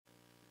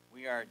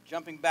We are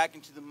jumping back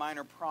into the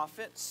minor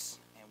prophets,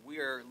 and we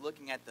are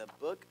looking at the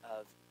book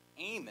of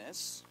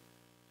Amos.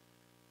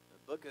 The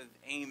book of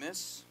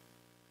Amos,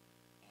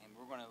 and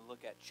we're going to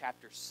look at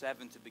chapter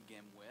 7 to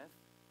begin with.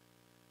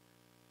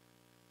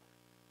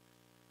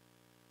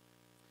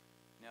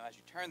 Now, as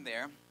you turn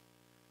there,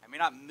 I may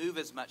not move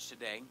as much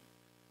today.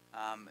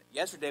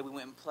 Yesterday, we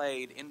went and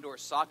played indoor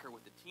soccer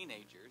with the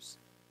teenagers,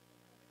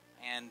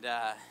 and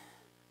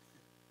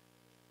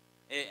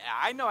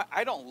I know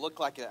I don't look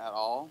like it at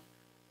all.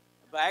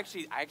 But I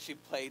actually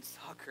played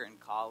soccer in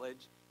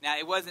college. Now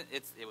it was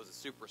a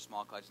super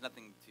small college,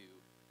 nothing to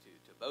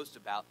boast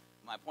about.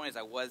 My point is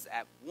I was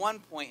at one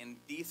point in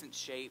decent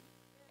shape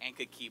and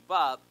could keep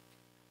up.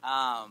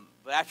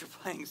 But after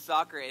playing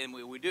soccer, and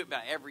we do it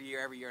about every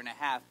year and a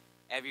half,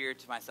 every year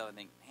to myself I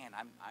think, man,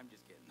 I'm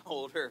just getting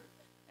older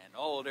and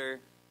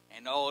older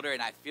and older,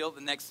 and I feel it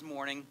the next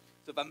morning.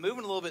 So if I'm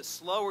moving a little bit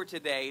slower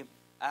today,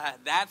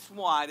 that's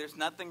why. There's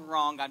nothing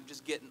wrong. I'm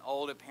just getting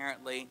old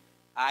apparently.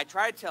 I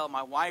tried to tell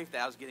my wife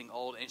that I was getting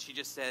old, and she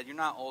just said, "You're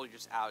not old, you're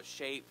just out of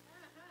shape."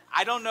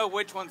 I don't know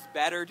which one's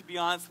better, to be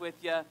honest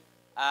with you.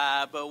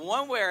 But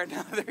one way or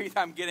another, either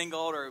I'm getting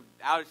old or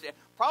out of shape.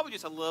 Probably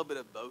just a little bit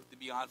of both, to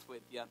be honest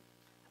with you.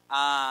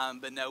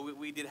 But no,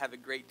 we did have a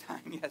great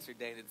time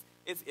yesterday.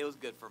 It was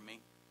good for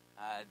me.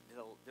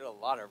 Did a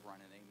lot of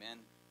running, amen.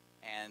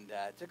 And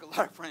took a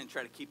lot of running to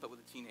try to keep up with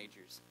the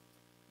teenagers.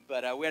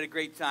 But we had a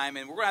great time,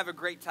 and we're going to have a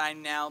great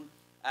time now.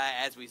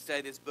 As we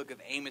study this book of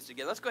Amos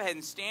together. Let's go ahead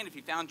and stand if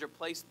you found your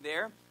place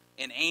there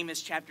in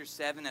Amos chapter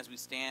 7 as we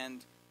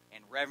stand in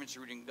reverence to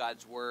reading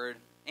God's word.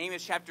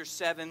 Amos chapter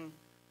 7,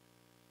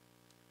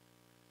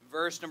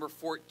 verse number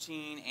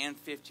 14 and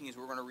 15 is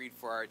what we're going to read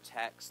for our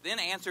text. Then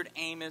answered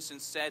Amos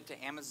and said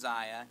to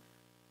Amaziah,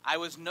 I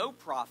was no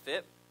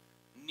prophet,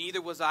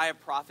 neither was I a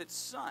prophet's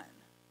son,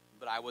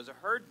 but I was a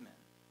herdman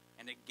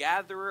and a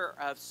gatherer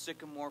of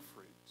sycamore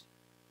fruit.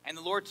 And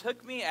the Lord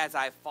took me as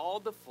I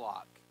followed the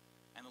flock.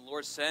 And the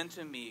Lord said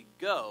unto me,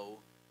 Go,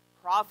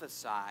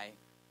 prophesy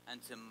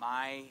unto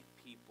my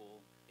people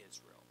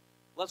Israel.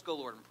 Let's go,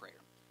 Lord, in prayer.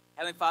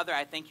 Heavenly Father,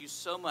 I thank you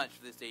so much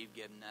for this day you've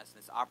given us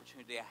and this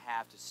opportunity I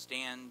have to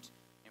stand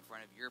in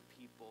front of your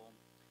people.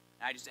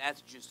 And I just ask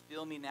that you just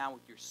fill me now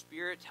with your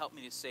spirit. Help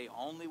me to say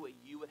only what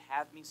you would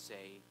have me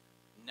say,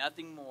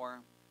 nothing more,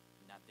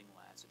 nothing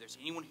less. If there's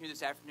anyone here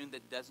this afternoon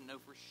that doesn't know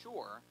for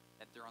sure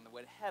that they're on the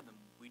way to heaven,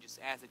 we just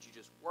ask that you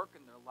just work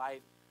in their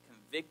life,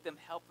 convict them,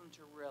 help them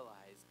to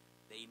realize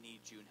they need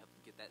you, and help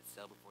them get that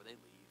settled before they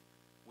leave.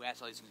 We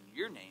ask all these things in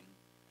your name.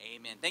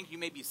 Amen. Thank you. You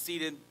may be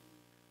seated.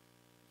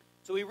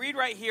 So we read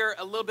right here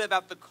a little bit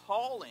about the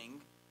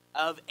calling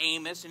of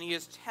Amos, and he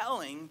is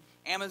telling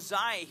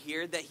Amaziah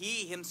here that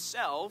he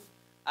himself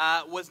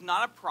was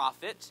not a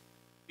prophet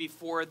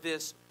before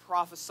this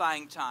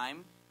prophesying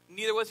time.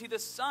 Neither was he the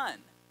son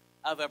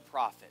of a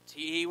prophet.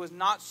 He was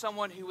not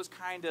someone who was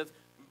kind of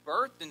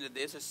birthed into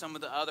this as some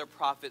of the other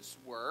prophets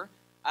were.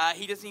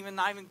 He doesn't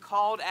not even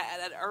called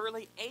at an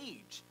early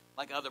age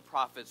like other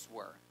prophets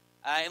were.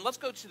 And let's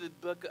go to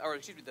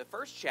the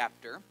first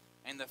chapter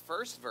and the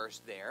first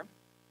verse there.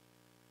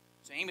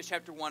 So Amos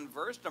chapter 1,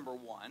 verse number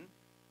 1.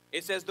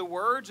 It says, The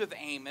words of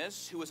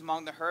Amos, who was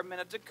among the herdmen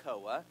of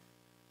Tekoa,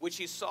 which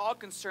he saw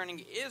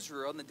concerning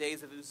Israel in the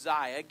days of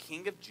Uzziah,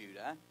 king of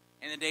Judah,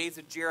 and the days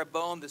of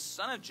Jeroboam, the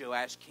son of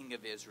Joash, king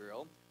of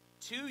Israel,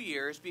 2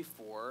 years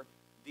before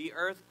the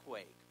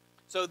earthquake.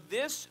 So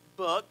this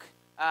book,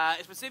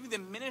 specifically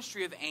the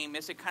ministry of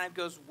Amos, it kind of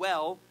goes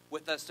well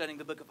with us studying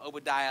the book of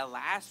Obadiah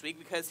last week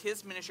because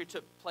his ministry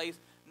took place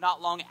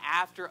not long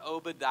after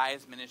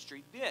Obadiah's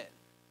ministry did.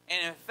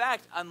 And in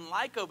fact,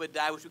 unlike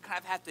Obadiah, which we kind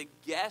of have to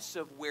guess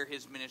of where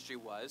his ministry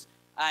was,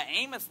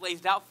 Amos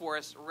lays out for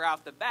us right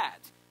off the bat.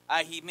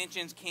 He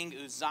mentions King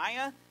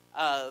Uzziah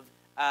of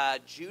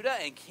Judah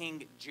and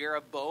King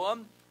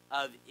Jeroboam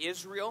of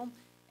Israel.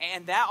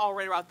 And that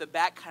already right off the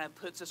bat kind of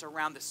puts us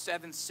around the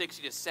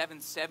 760 to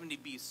 770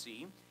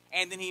 BC.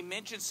 And then he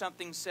mentions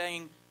something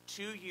saying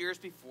 2 years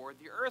before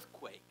the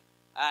earthquake.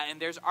 And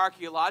there's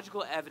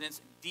archaeological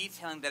evidence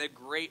detailing that a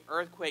great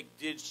earthquake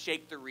did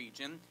shake the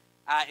region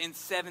in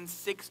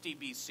 760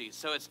 BC.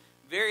 So it's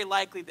very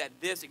likely that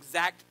this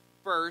exact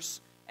verse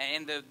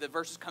and the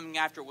verses coming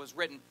after it was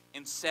written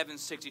in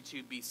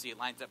 762 BC. It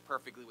lines up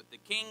perfectly with the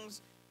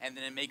kings, and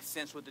then it makes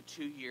sense with the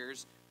 2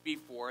 years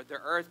before the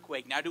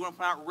earthquake. Now, I do want to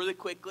point out really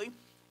quickly,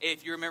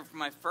 if you remember from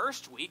my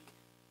first week,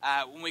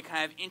 when we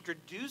kind of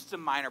introduced the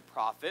minor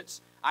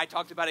prophets, I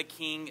talked about a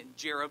king,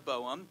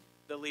 Jeroboam,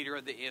 the leader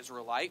of the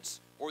Israelites,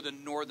 or the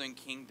northern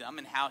kingdom,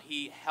 and how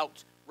he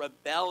helped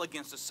rebel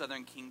against the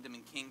southern kingdom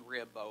and King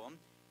Rehoboam.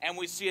 And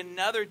we see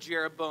another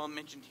Jeroboam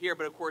mentioned here,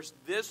 but of course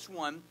this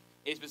one,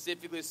 it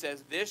specifically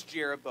says this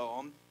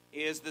Jeroboam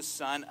is the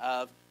son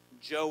of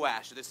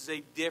Joash. So this is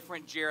a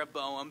different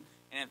Jeroboam,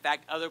 and in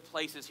fact, other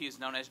places he is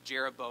known as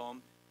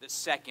Jeroboam the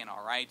second,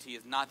 all right? He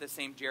is not the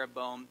same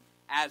Jeroboam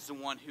as the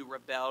one who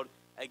rebelled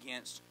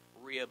against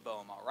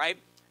Rehoboam, all right?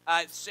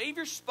 Save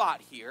your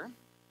spot here.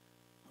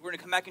 We're going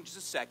to come back in just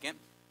a second.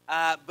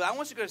 But I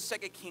want you to go to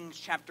 2 Kings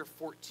chapter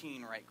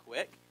 14 right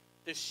quick.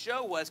 to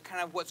show us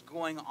kind of what's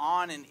going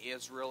on in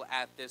Israel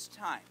at this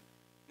time.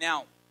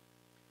 Now,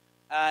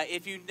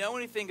 if you know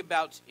anything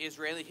about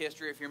Israeli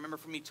history, if you remember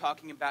from me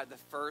talking about the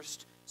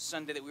first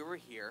Sunday that we were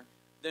here,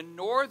 the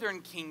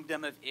northern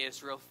kingdom of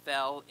Israel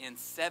fell in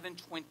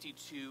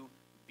 722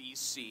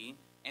 BC,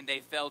 and they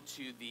fell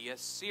to the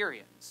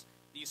Assyrians.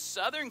 The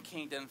southern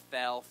kingdom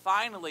fell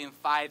finally in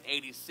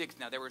 586.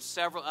 Now, there were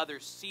several other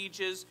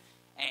sieges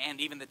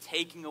and even the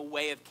taking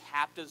away of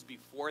captives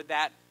before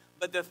that,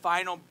 but the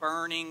final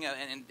burning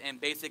and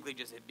basically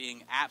just it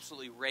being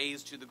absolutely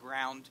razed to the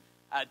ground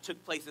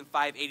took place in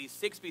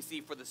 586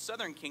 BC for the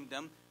southern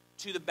kingdom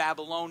to the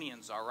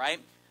Babylonians, all right?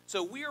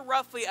 So we are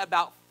roughly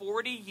about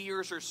 40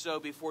 years or so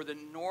before the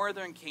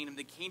northern kingdom,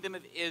 the kingdom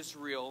of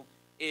Israel,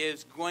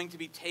 is going to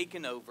be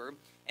taken over.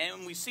 And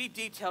when we see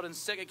detailed in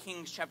 2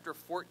 Kings chapter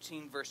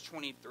 14, verse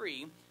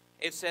 23,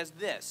 it says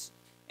this: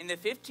 In the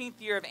 15th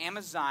year of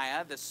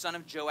Amaziah, the son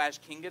of Joash,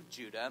 king of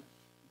Judah,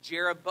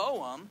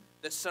 Jeroboam,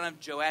 the son of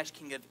Joash,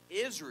 king of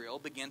Israel,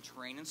 began to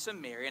reign in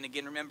Samaria. And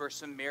again, remember,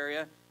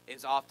 Samaria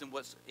is often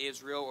what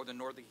Israel or the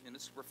northern kingdom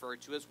is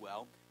referred to as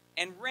well.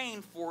 And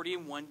reigned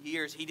 41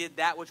 years. He did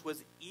that which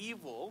was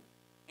evil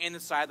in the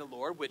sight of the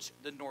Lord, which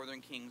the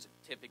northern kings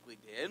typically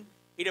did.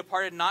 He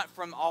departed not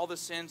from all the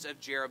sins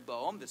of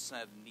Jeroboam, the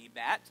son of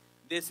Nebat.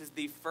 This is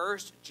the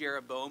first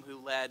Jeroboam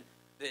who led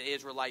the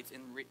Israelites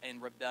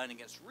in rebellion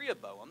against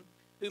Rehoboam,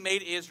 who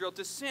made Israel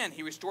to sin.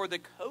 He restored the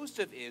coast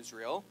of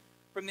Israel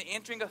from the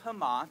entering of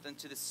Hamath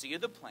unto the sea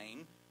of the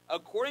plain,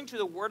 according to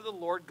the word of the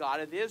Lord God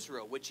of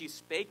Israel, which he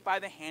spake by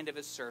the hand of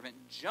his servant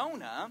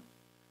Jonah,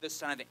 the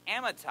son of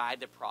Amittai,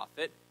 the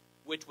prophet,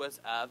 which was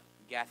of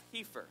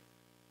Gath-hepher.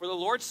 For the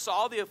Lord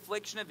saw the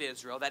affliction of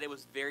Israel, that it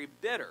was very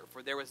bitter,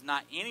 for there was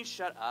not any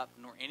shut up,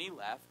 nor any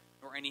left,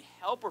 nor any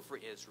helper for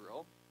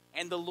Israel.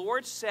 And the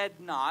Lord said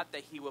not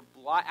that he would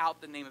blot out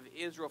the name of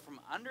Israel from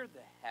under the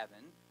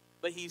heaven,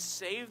 but he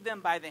saved them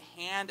by the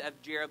hand of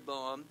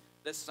Jeroboam,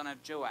 the son of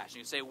Joash. And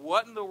you say,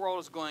 what in the world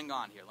is going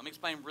on here? Let me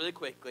explain really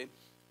quickly.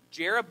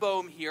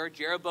 Jeroboam here,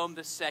 Jeroboam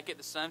the second,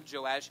 the son of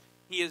Joash,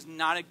 he is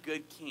not a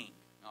good king,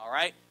 all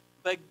right?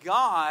 But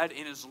God,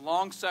 in his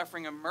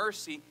long-suffering and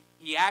mercy,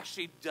 he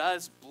actually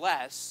does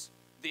bless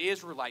the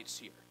Israelites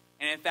here.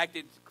 And in fact,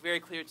 it very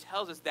clearly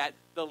tells us that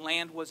the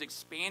land was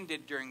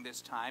expanded during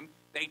this time.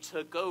 They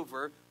took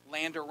over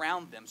land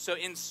around them. So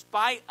in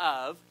spite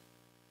of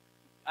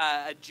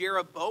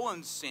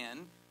Jeroboam's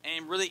sin,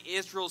 and really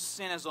Israel's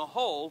sin as a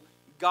whole,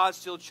 God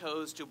still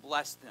chose to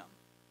bless them.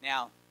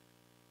 Now,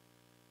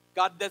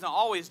 God doesn't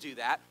always do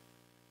that,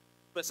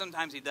 but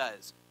sometimes he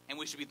does. And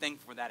we should be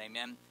thankful for that,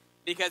 amen?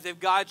 Because if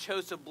God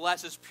chose to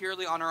bless us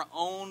purely on our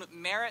own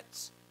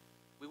merits,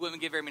 we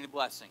wouldn't get very many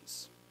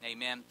blessings,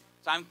 amen?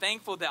 So I'm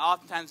thankful that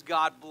oftentimes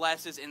God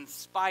blesses in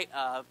spite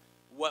of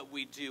what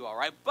we do, all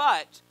right?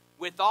 But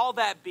with all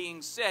that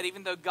being said,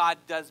 even though God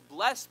does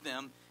bless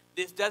them,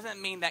 this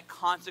doesn't mean that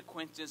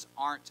consequences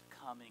aren't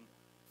coming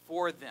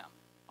for them,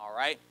 all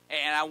right?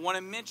 And I want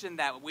to mention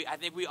that. I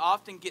think we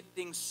often get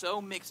things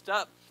so mixed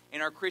up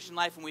in our Christian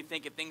life when we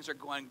think if things are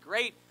going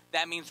great,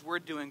 that means we're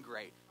doing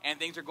great. And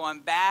things are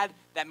going bad,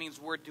 that means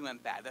we're doing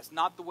bad. That's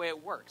not the way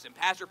it works. And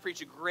Pastor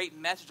preached a great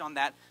message on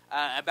that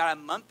about a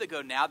month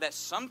ago now, that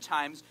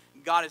sometimes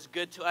God is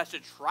good to us to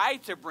try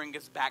to bring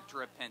us back to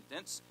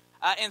repentance.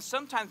 And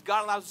sometimes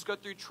God allows us to go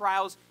through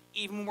trials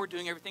even when we're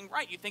doing everything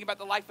right. You think about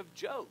the life of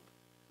Job.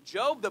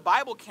 Job, the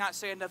Bible can't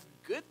say enough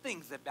good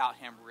things about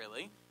him,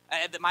 really.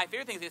 My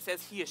favorite thing is it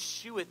says he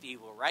escheweth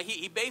evil, right?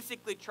 He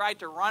basically tried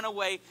to run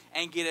away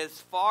and get as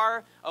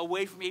far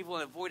away from evil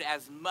and avoid it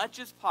as much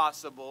as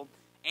possible,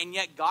 and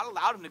yet God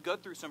allowed him to go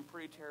through some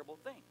pretty terrible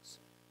things.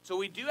 So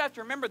we do have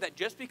to remember that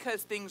just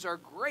because things are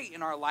great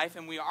in our life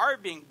and we are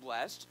being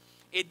blessed,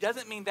 it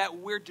doesn't mean that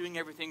we're doing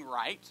everything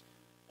right.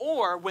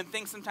 Or when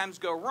things sometimes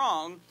go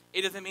wrong,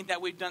 it doesn't mean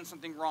that we've done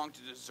something wrong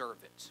to deserve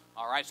it.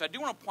 All right, so I do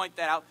want to point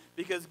that out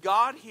because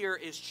God here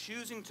is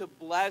choosing to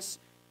bless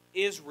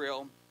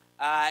Israel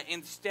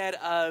instead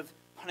of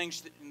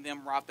punishing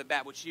them right off the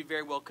bat, which he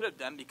very well could have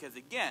done because,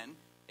 again,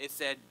 it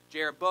said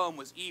Jeroboam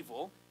was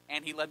evil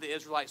and he led the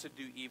Israelites to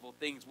do evil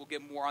things. We'll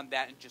get more on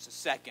that in just a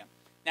second.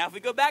 Now, if we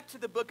go back to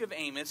the book of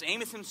Amos,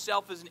 Amos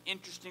himself is an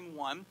interesting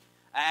one.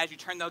 As you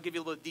turn, they'll give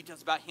you a little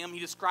details about him. He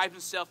describes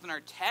himself in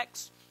our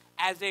text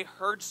as a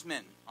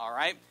herdsman, all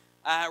right?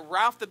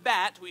 Right off the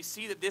bat, we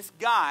see that this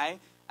guy,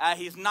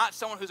 he's not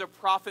someone who's a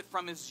prophet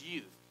from his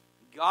youth.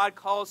 God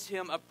calls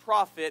him a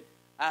prophet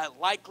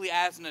likely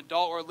as an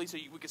adult, or at least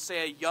we could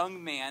say a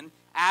young man,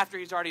 after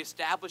he's already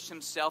established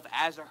himself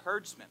as a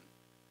herdsman.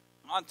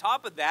 On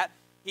top of that,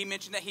 he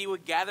mentioned that he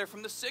would gather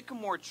from the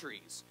sycamore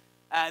trees.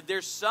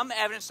 There's some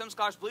evidence, some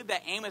scholars believe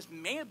that Amos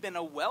may have been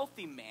a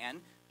wealthy man,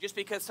 just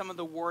because some of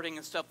the wording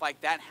and stuff like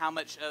that, how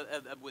much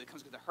when it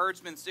comes to the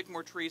herdsmen,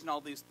 sycamore trees, and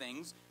all these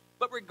things.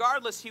 But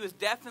regardless, he was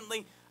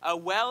definitely a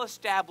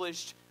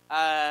well-established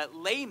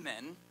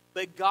layman,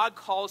 but God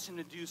calls him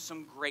to do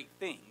some great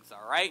things,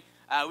 all right?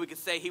 We could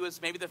say he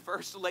was maybe the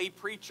first lay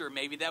preacher,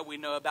 maybe that we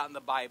know about in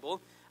the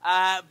Bible.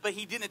 But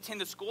he didn't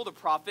attend a school of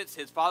prophets.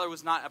 His father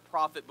was not a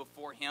prophet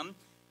before him.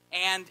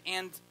 And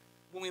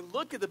when we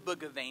look at the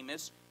book of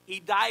Amos, he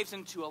dives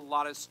into a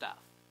lot of stuff,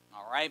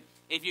 all right?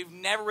 If you've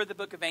never read the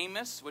book of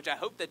Amos, which I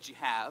hope that you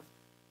have,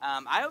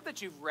 I hope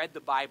that you've read the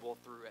Bible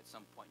through at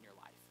some point in your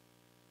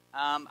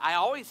life. I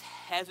always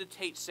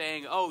hesitate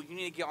saying, oh, you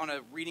need to get on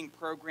a reading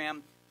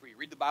program where you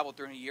read the Bible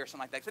through in a year or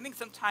something like that. Because I think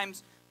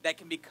sometimes that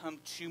can become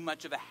too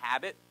much of a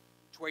habit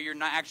to where you're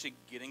not actually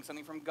getting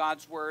something from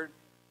God's Word.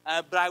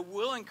 But I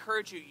will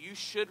encourage you, you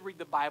should read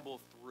the Bible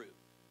through.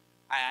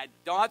 I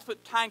don't have to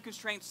put time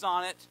constraints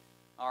on it,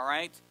 all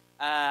right?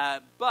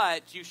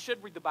 But you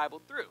should read the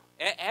Bible through.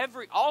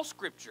 All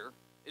Scripture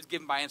is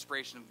given by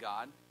inspiration of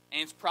God,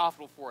 and it's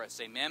profitable for us,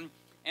 amen?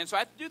 And so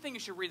I do think you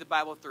should read the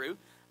Bible through.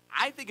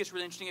 I think it's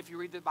really interesting if you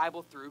read the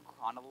Bible through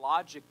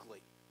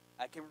chronologically.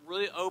 It can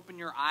really open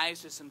your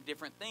eyes to some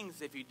different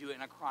things if you do it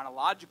in a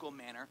chronological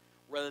manner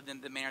rather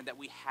than the manner that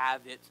we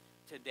have it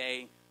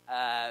today,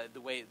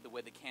 the way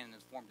the canon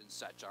is formed and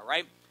such, all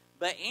right?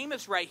 But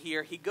Amos right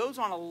here, he goes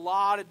on a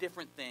lot of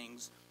different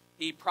things.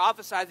 He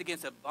prophesies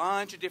against a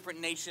bunch of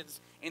different nations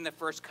in the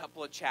first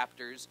couple of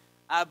chapters.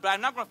 But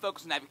I'm not going to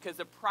focus on that because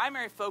the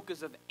primary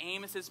focus of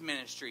Amos's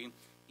ministry,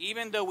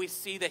 even though we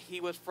see that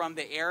he was from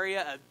the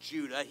area of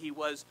Judah, he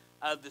was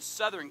of the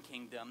southern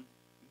kingdom,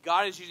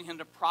 God is using him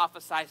to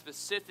prophesy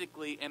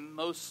specifically and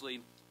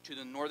mostly to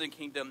the northern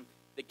kingdom,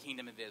 the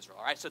kingdom of Israel.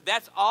 All right, so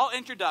that's all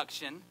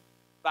introduction,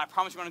 but I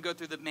promise we're going to go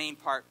through the main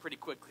part pretty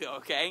quickly,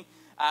 okay?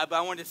 But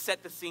I wanted to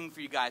set the scene for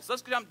you guys. So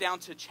let's jump down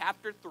to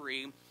chapter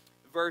 3,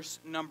 verse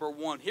number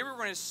 1. Here we're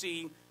going to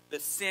see the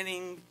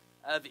sinning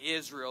of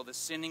Israel, the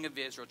sinning of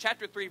Israel.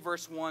 Chapter 3,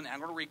 verse 1, and I'm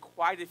going to read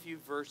quite a few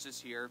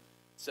verses here,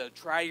 so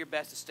try your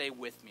best to stay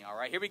with me, all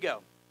right? Here we go.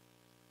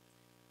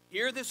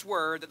 Hear this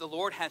word that the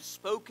Lord has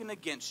spoken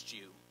against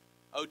you,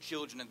 O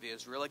children of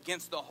Israel,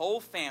 against the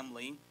whole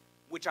family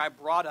which I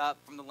brought up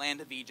from the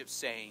land of Egypt,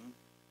 saying,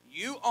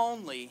 you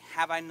only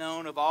have I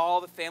known of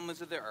all the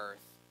families of the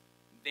earth.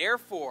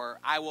 Therefore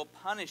I will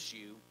punish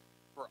you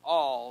for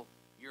all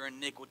your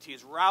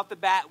iniquities. Right off the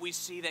bat, we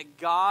see that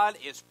God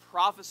is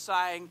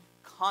prophesying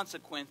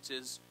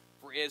consequences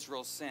for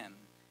Israel's sin.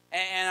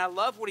 And I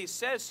love what he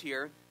says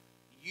here.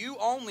 You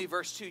only,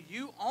 verse 2,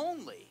 you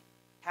only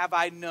have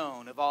I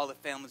known of all the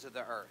families of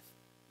the earth.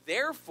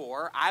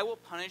 Therefore, I will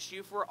punish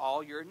you for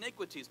all your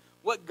iniquities.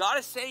 What God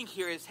is saying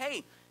here is,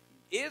 hey,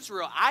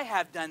 Israel, I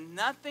have done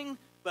nothing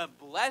but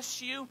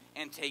bless you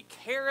and take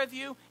care of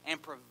you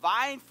and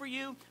provide for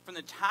you from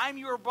the time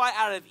you were brought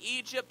out of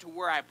Egypt to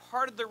where I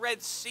parted the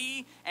Red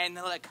Sea and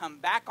let it come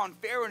back on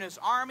Pharaoh and his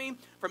army.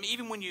 From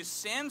even when you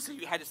sinned, so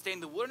you had to stay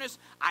in the wilderness,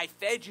 I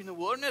fed you in the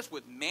wilderness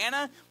with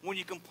manna. When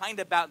you complained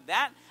about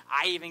that,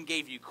 I even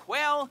gave you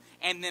quail.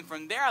 And then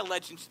from there, I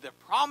led you into the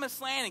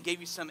promised land and gave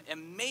you some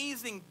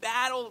amazing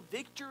battle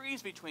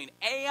victories between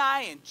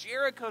Ai and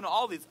Jericho and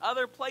all these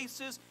other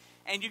places.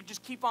 And you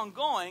just keep on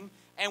going.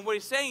 And what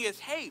he's saying is,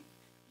 hey,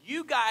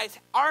 you guys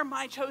are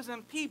my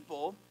chosen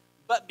people,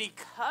 but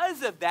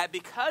because of that,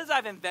 because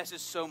I've invested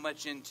so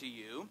much into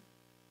you,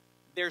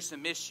 there's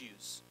some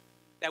issues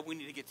that we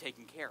need to get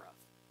taken care of.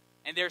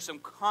 And there's some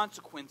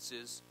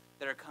consequences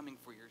that are coming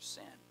for your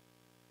sin.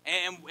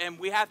 And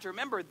we have to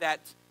remember that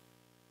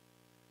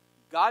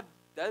God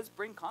does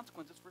bring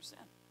consequences for sin.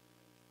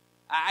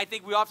 I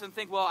think we often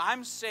think, well,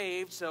 I'm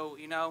saved, so,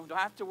 don't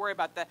have to worry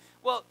about that.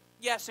 Well,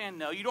 yes and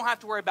no. You don't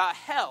have to worry about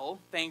hell,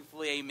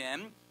 thankfully,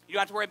 amen. You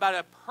don't have to worry about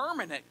a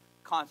permanent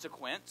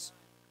consequence.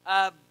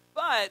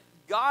 But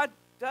God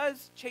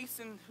does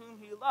chasten whom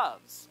he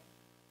loves.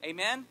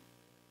 Amen?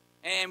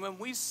 And when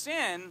we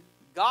sin,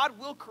 God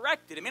will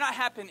correct it. It may not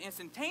happen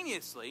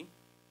instantaneously.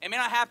 It may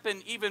not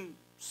happen even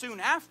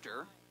soon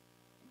after.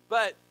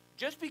 But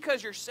just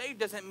because you're saved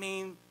doesn't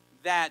mean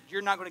that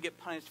you're not going to get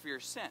punished for your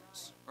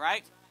sins.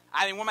 Right?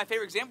 I mean, one of my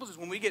favorite examples is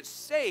when we get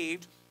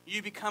saved,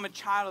 you become a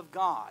child of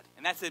God.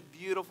 And that's a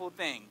beautiful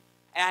thing.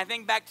 And I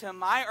think back to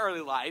my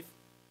early life.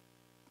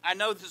 I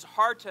know this is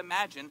hard to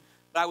imagine,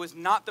 but I was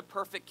not the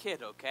perfect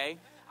kid, okay?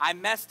 I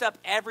messed up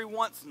every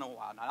once in a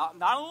while.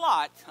 Not a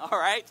lot, all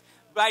right?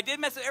 But I did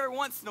mess up every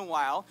once in a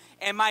while,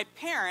 and my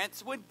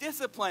parents would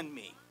discipline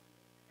me.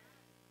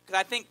 Because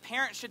I think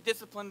parents should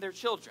discipline their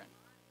children.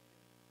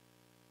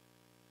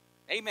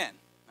 Amen.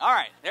 All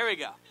right, there we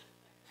go.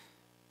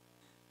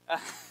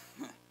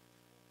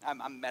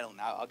 I'm meddling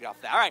now. I'll get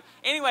off that. All right.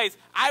 Anyways,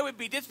 I would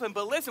be disciplined.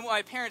 But listen, what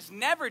my parents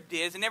never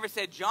did is they never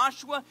said,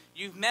 Joshua,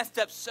 you've messed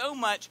up so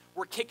much,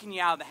 we're kicking you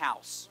out of the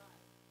house.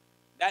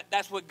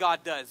 That's what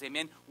God does.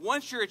 Amen.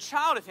 Once you're a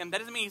child of him, that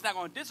doesn't mean he's not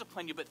going to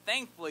discipline you, but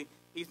thankfully,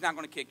 he's not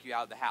going to kick you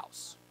out of the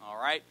house. All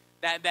right?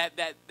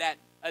 That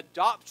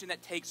adoption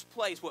that takes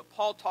place, what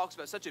Paul talks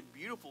about, such a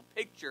beautiful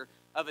picture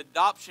of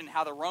adoption,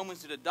 how the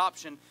Romans did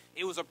adoption,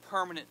 it was a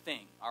permanent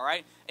thing, all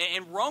right?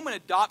 In Roman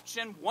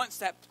adoption, once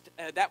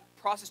that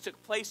process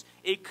took place,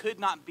 it could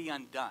not be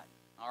undone,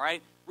 all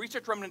right?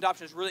 Research Roman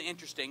adoption is really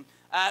interesting.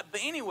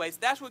 But anyways,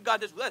 that's what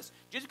God does with us.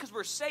 Just because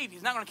we're saved,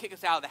 he's not going to kick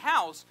us out of the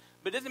house,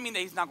 but it doesn't mean that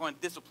he's not going to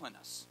discipline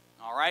us,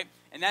 all right?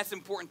 And that's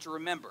important to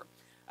remember.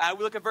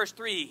 We look at verse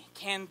 3.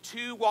 Can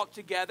two walk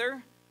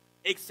together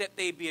except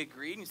they be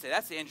agreed? And you say,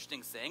 that's an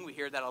interesting saying. We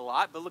hear that a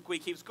lot, but look where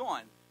he keeps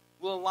going.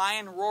 Will a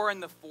lion roar in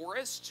the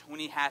forest when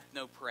he hath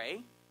no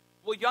prey?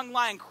 Will a young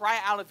lion cry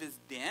out of his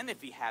den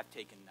if he have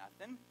taken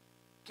nothing?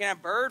 Can a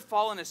bird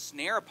fall in a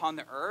snare upon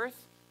the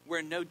earth,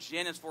 where no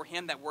gin is for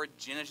him? That word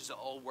gin is just an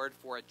old word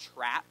for a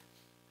trap.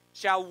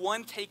 Shall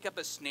one take up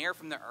a snare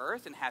from the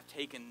earth and have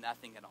taken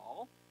nothing at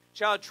all?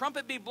 Shall a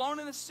trumpet be blown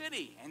in the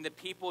city, and the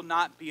people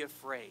not be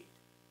afraid?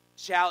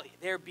 Shall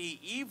there be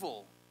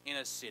evil in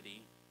a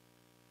city,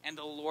 and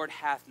the Lord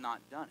hath not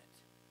done it?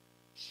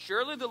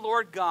 Surely the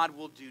Lord God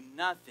will do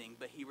nothing,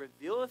 but he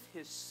revealeth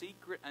his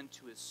secret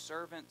unto his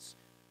servants,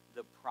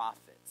 the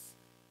prophets.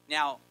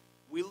 Now,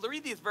 we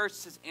read these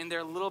verses, and they're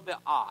a little bit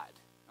odd,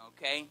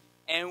 okay?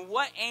 And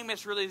what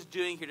Amos really is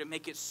doing here, to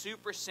make it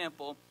super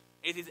simple,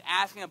 is he's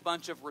asking a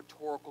bunch of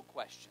rhetorical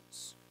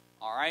questions,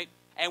 all right?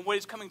 And what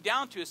he's coming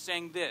down to is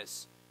saying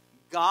this: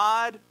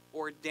 God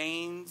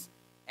ordains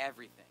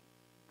everything.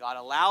 God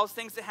allows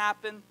things to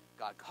happen.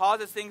 God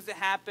causes things to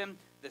happen.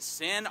 The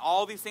sin,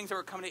 all these things that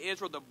were coming to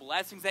Israel, the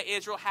blessings that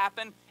Israel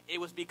happened, it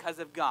was because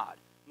of God.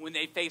 When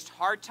they faced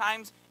hard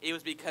times, it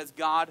was because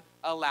God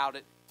allowed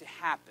it to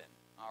happen,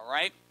 all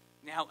right?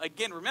 Now,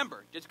 again,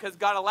 remember, just because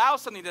God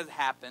allows something to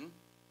happen,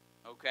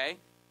 okay,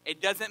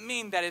 it doesn't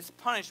mean that it's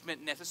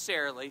punishment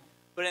necessarily,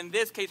 but in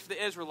this case for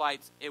the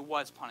Israelites, it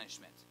was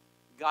punishment.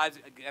 God's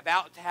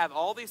about to have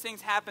all these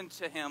things happen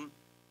to him,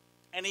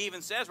 and he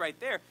even says right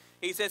there,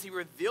 he says he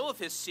revealeth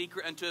his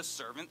secret unto his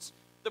servants,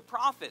 the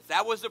prophets.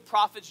 That was the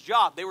prophet's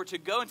job. They were to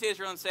go into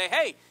Israel and say,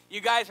 hey,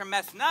 you guys are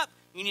messing up.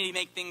 You need to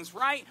make things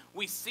right.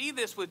 We see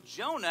this with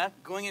Jonah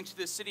going into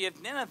the city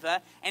of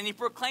Nineveh, and he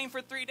proclaimed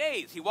for 3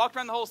 days. He walked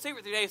around the whole city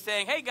for 3 days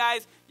saying, hey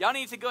guys, y'all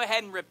need to go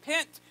ahead and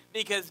repent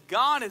because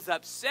God is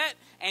upset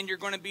and you're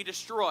going to be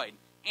destroyed.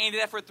 And he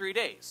did that for 3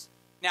 days.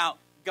 Now,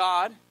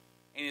 God,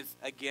 in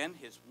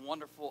his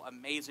wonderful,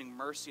 amazing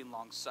mercy and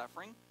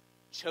long-suffering,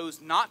 chose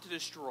not to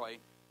destroy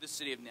the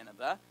city of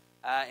Nineveh.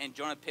 And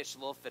Jonah pitched a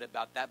little fit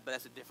about that, but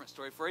that's a different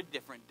story for a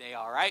different day,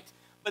 all right?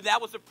 But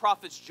that was the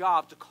prophet's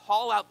job, to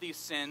call out these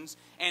sins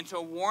and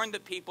to warn the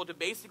people, to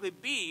basically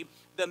be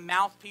the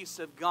mouthpiece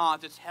of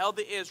God, to tell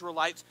the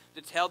Israelites,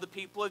 to tell the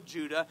people of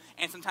Judah,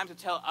 and sometimes to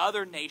tell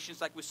other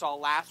nations, like we saw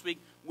last week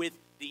with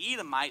the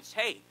Edomites,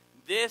 hey,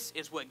 this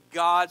is what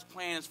God's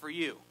plan is for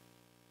you.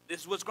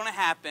 This is what's going to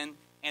happen,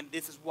 and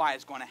this is why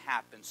it's going to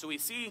happen. So we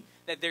see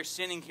that they're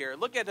sinning here.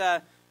 Look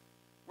at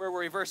where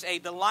we're in verse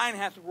 8. The lion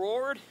hath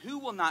roared, who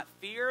will not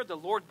fear? The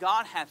Lord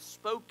God hath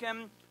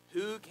spoken,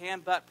 who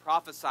can but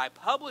prophesy?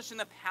 Publish in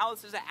the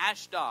palaces of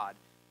Ashdod,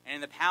 and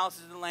in the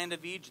palaces of the land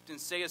of Egypt,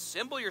 and say,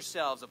 assemble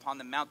yourselves upon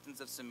the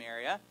mountains of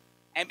Samaria,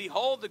 and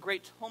behold the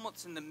great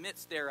tumults in the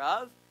midst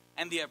thereof,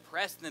 and the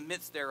oppressed in the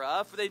midst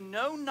thereof, for they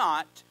know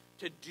not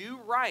to do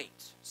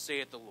right,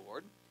 saith the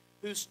Lord,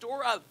 who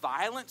store up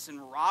violence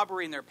and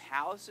robbery in their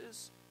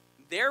palaces.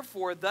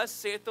 Therefore, thus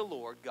saith the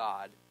Lord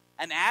God,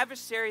 an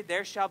adversary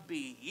there shall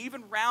be,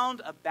 even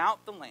round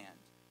about the land,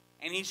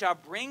 and he shall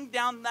bring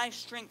down thy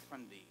strength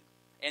from thee,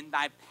 and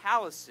thy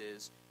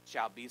palaces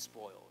shall be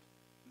spoiled.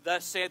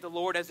 Thus saith the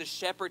Lord, as a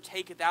shepherd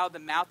taketh out of the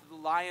mouth of the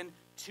lion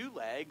 2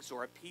 legs,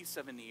 or a piece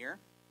of an ear,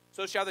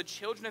 so shall the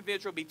children of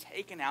Israel be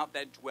taken out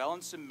that dwell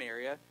in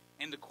Samaria,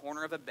 in the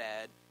corner of a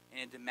bed,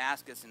 and in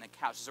Damascus in a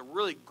couch. It's a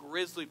really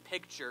grisly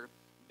picture,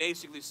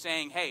 basically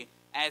saying, hey,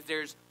 as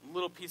there's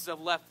little pieces of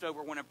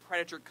leftover when a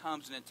predator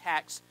comes and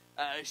attacks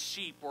a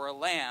sheep or a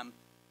lamb,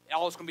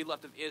 all that's going to be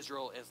left of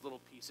Israel is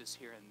little pieces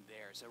here and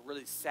there. It's a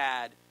really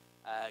sad,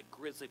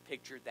 grisly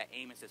picture that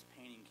Amos is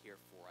painting here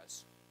for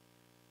us.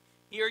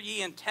 Hear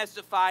ye and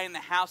testify in the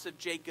house of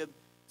Jacob,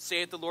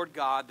 saith the Lord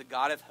God, the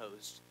God of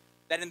hosts,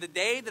 that in the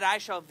day that I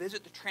shall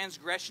visit the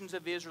transgressions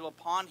of Israel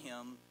upon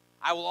him,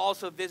 I will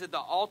also visit the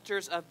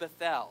altars of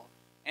Bethel,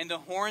 and the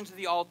horns of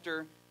the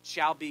altar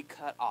shall be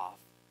cut off,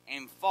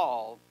 and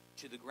fall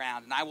to the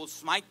ground. And I will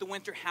smite the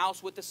winter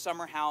house with the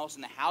summer house,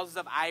 and the houses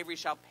of ivory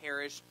shall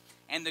perish,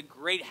 and the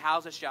great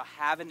houses shall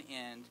have an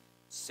end,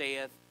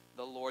 saith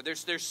the Lord.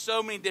 There's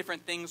so many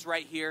different things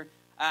right here.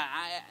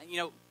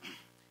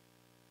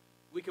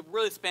 We could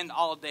really spend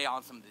all day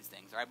on some of these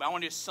things, all right? But I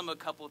want to just sum a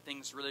couple of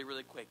things really,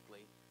 really quickly.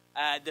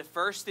 The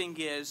first thing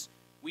is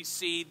we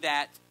see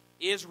that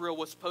Israel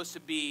was supposed to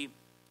be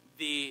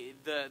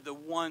the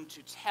one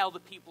to tell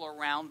the people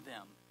around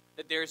them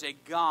that there's a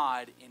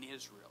God in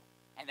Israel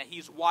and that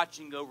he's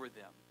watching over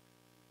them.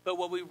 But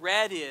what we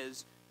read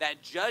is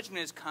that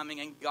judgment is coming,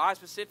 and God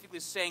specifically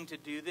is saying to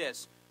do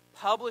this: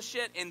 publish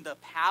it in the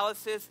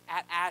palaces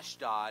at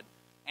Ashdod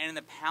and in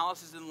the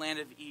palaces in the land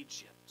of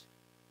Egypt.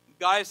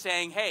 God is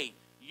saying, hey,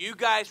 you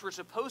guys were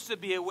supposed to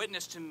be a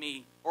witness to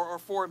me or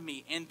for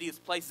me in these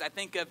places. I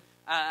think of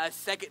 1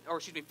 Samuel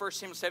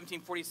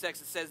 17:46. It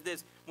says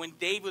this: when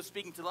David was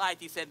speaking to life,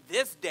 he said,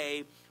 this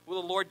day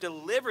will the Lord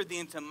deliver thee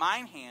into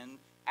mine hand,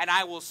 and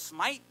I will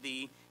smite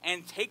thee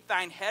and take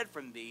thine head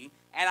from thee,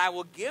 and I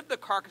will give the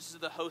carcasses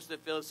of the host of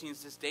the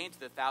Philistines this day into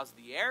the fowls of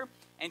the air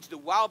and to the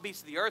wild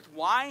beasts of the earth.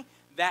 Why?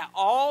 That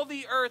all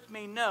the earth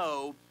may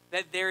know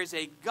that there is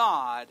a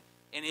God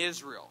in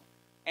Israel.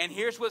 And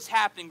here's what's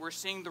happening. We're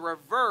seeing the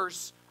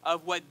reverse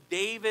of what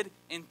David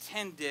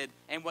intended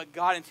and what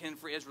God intended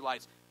for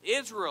Israelites.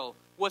 Israel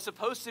was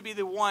supposed to be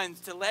the ones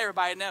to let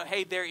everybody know,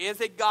 hey, there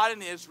is a God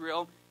in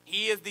Israel.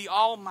 He is the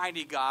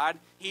Almighty God.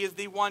 He is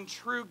the one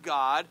true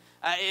God.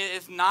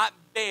 It's not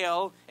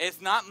Baal.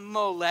 It's not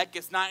Molech.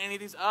 It's not any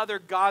of these other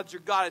gods or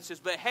goddesses.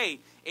 But hey,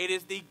 it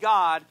is the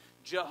God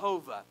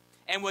Jehovah.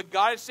 And what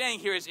God is saying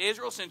here is,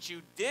 Israel, since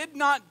you did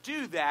not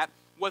do that,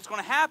 what's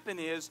going to happen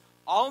is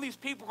all these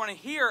people are going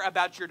to hear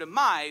about your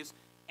demise,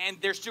 and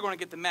they're still going to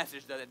get the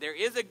message, though, that there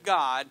is a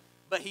God,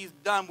 but he's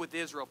done with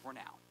Israel for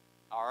now.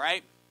 All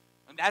right?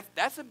 And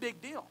that's a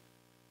big deal.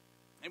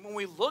 And when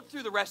we look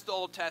through the rest of the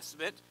Old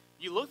Testament,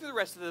 you look through the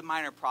rest of the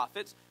minor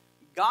prophets,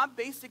 God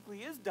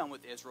basically is done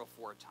with Israel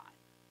for a time.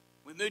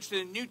 We move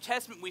to the New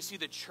Testament, we see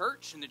the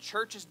church, and the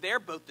church is there,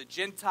 both the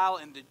Gentile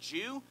and the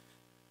Jew.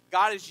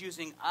 God is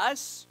using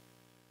us.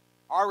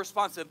 Our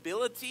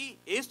responsibility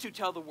is to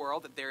tell the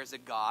world that there is a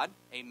God.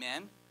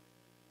 Amen.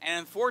 And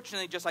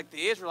unfortunately, just like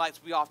the Israelites,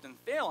 we often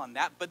fail on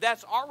that, but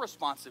that's our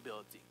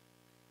responsibility.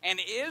 And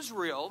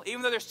Israel,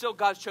 even though they're still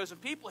God's chosen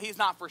people, he's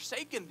not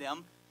forsaken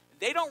them.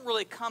 They don't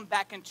really come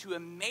back into a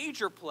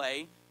major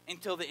play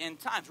until the end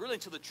times, really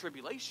until the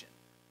tribulation.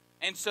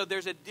 And so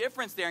there's a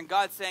difference there, and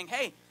God's saying,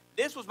 hey,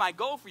 this was my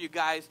goal for you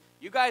guys.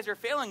 You guys are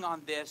failing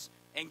on this,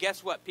 and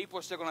guess what? People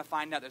are still going to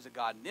find out there's a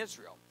God in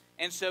Israel.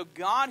 And so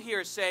God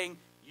here is saying,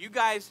 you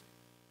guys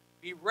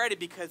be ready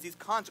because these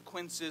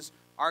consequences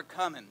are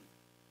coming.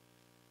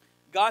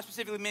 God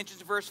specifically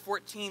mentions in verse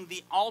 14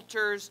 the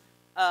altars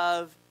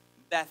of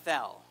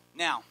Bethel.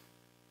 Now,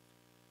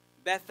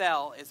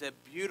 Bethel is a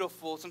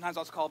beautiful, sometimes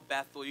also called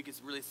Bethel. You can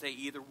really say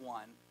either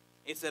one.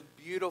 It's a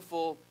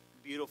beautiful,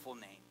 beautiful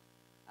name.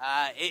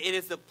 It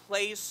is the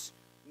place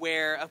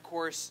where, of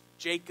course,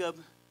 Jacob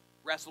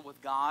wrestled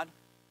with God,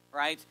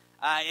 right?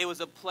 It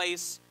was a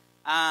place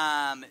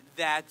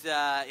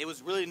that it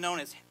was really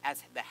known as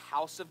the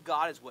house of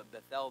God, is what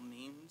Bethel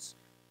means.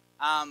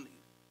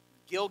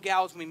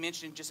 Gilgal, as we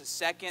mentioned in just a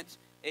second,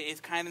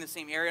 is kind of in the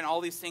same area, and all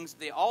these things,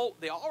 they all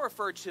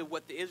refer to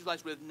what the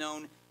Israelites would have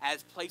known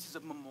as places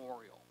of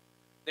memorial.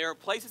 They are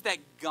places that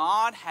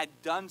God had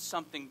done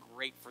something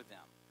great for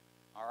them,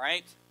 all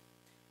right?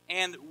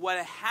 And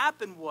what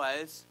happened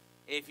was,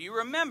 if you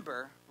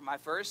remember from my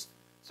first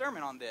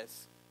sermon on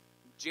this,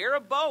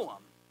 Jeroboam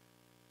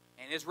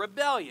and his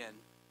rebellion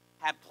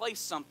had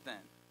placed something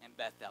in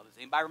Bethel. Does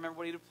anybody remember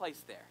what he had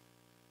placed there?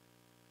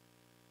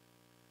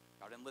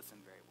 Y'all didn't listen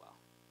very well.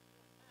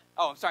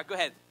 Oh, I'm sorry, go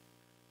ahead.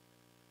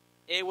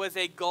 It was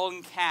a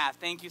golden calf.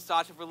 Thank you,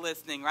 Sasha, for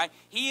listening, right?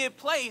 He had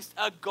placed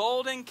a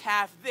golden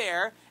calf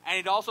there, and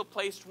he'd also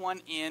placed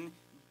one in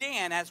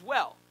Dan as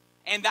well.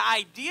 And the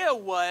idea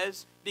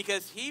was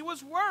because he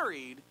was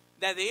worried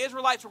that the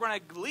Israelites were going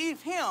to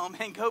leave him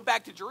and go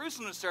back to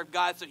Jerusalem to serve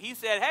God. So he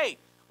said, hey,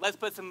 let's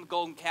put some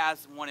golden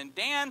calves, one in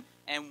Dan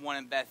and one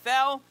in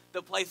Bethel.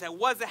 The place that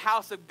was the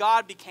house of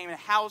God became a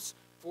house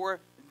for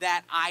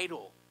that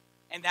idol.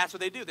 And that's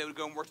what they do. They would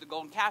go and worship the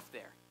golden calf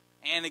there.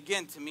 And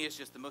again, to me, it's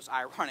just the most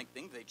ironic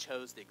thing. They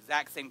chose the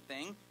exact same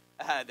thing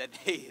that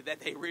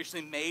they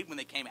originally made when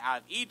they came out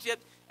of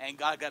Egypt, and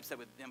God got upset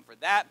with them for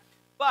that.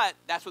 But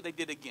that's what they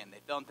did again. They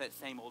fell into that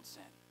same old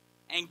sin.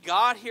 And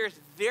God here is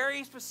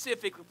very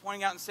specifically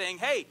pointing out and saying,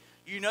 hey,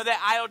 you know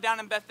that idol down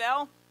in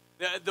Bethel?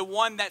 The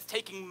one that's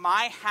taking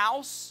my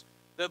house,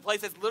 the place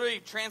that's literally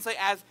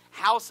translated as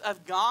house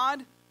of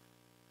God?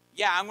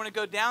 Yeah, I'm going to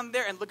go down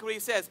there, and look at what he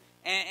says.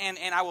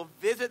 And I will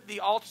visit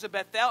the altars of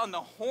Bethel, and the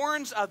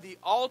horns of the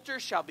altar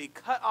shall be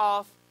cut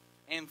off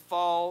and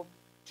fall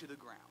to the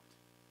ground.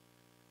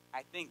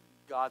 I think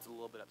God's a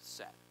little bit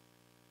upset.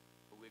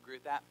 Would we agree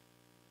with that?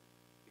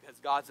 Because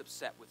God's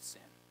upset with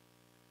sin.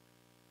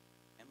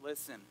 And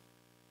listen,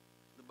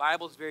 the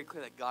Bible is very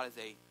clear that God is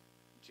a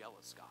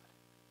jealous God.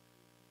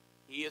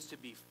 He is to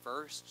be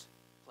first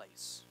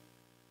place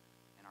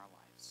in our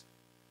lives.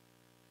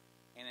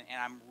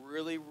 And I'm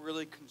really,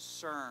 really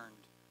concerned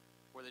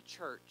for the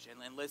church,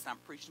 and listen, I'm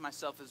preaching to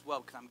myself as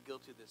well because I'm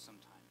guilty of this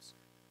sometimes,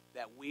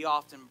 that we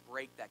often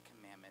break that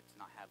commandment to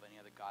not have any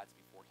other gods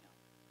before him.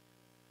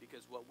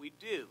 Because what we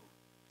do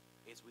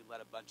is we let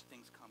a bunch of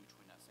things come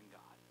between us and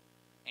God.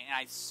 And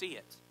I see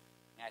it.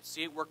 And I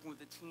see it working with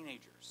the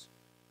teenagers.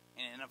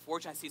 And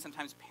unfortunately, I see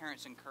sometimes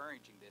parents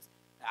encouraging this.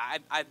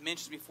 I've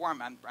mentioned before,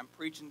 I'm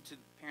preaching to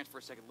parents for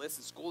a second.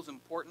 Listen, school is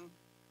important,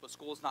 but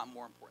school is not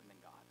more important than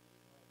God.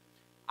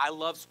 I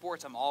love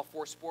sports. I'm all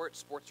for sports.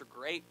 Sports are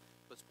great,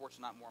 but sports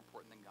are not more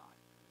important than God.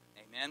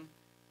 Amen?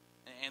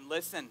 And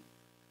listen,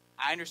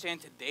 I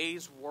understand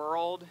today's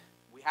world,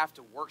 we have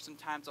to work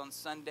sometimes on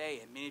Sunday,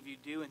 and many of you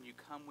do, and you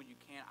come when you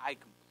can. I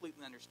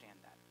completely understand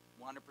that,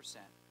 100%.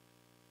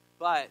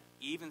 But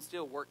even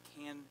still, work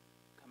can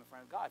come in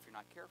front of God if you're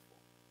not careful.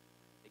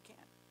 It can.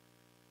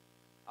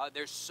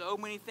 There's so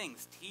many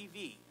things,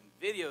 TV and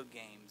video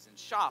games and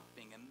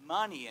shopping and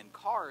money and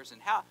cars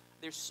and how.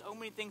 There's so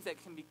many things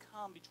that can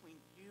become between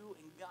you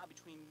and God,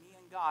 between me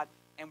and God,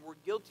 and we're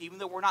guilty. Even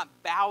though we're not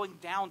bowing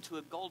down to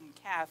a golden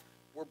calf,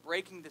 we're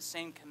breaking the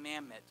same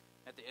commandment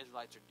that the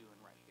Israelites are doing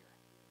right here.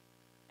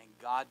 And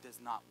God does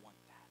not want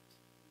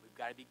that. We've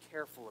got to be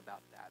careful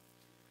about that.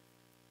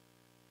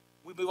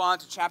 We move on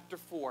to chapter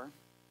 4.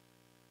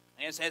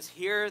 And it says,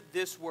 hear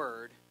this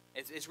word.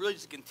 It's really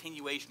just a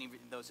continuation, even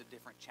though it's a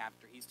different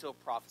chapter. He's still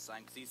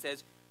prophesying, because he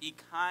says, ye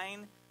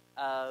kine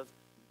of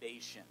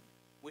Bashan,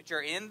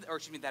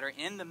 that are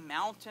in the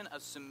mountain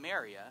of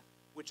Samaria,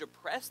 which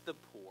oppress the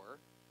poor,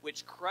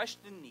 which crush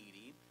the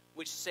needy,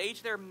 which say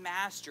to their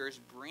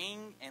masters,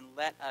 bring and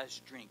let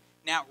us drink.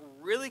 Now,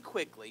 really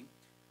quickly,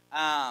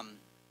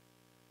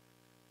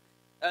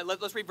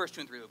 let's read verse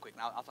 2 and 3 real quick,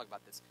 and I'll talk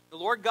about this. The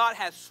Lord God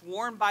has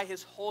sworn by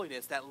his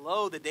holiness that,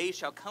 lo, the day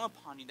shall come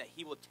upon you that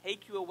he will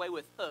take you away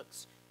with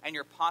hooks, and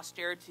your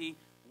posterity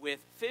with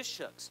fish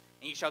hooks.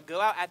 And you shall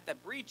go out at the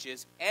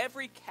breaches,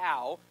 every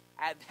cow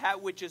at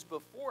that which is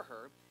before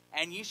her,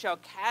 and ye shall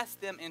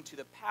cast them into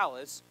the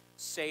palace,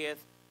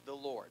 saith the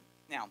Lord.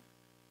 Now,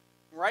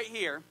 right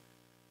here,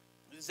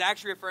 this is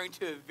actually referring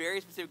to a very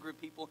specific group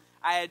of people.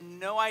 I had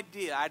no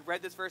idea. I'd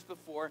read this verse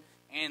before,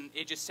 and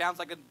it just sounds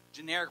like a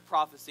generic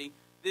prophecy.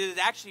 This is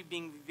actually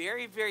being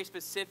very, very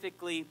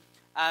specifically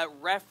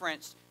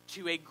referenced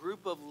to a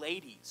group of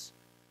ladies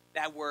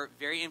that were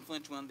very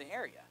influential in the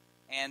area.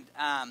 And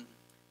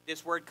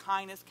this word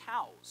kine is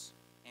cows.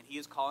 And he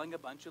is calling a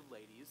bunch of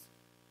ladies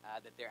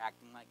that they're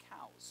acting like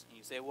cows. And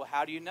you say, well,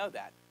 how do you know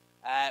that?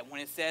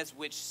 When it says,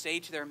 which say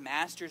to their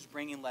masters,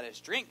 bring and let us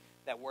drink,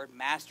 that word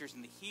masters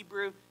in the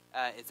Hebrew,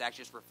 it's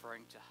actually just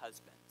referring to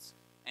husbands.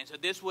 And so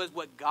this was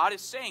what God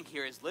is saying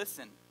here is,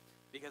 listen,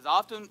 because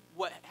often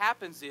what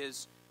happens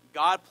is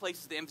God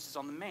places the emphasis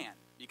on the man,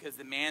 because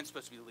the man is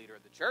supposed to be the leader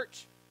of the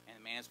church, and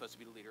the man is supposed to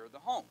be the leader of the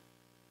home,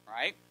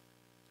 right?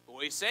 But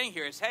what he's saying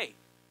here is, hey,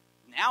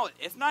 now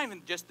it's not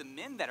even just the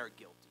men that are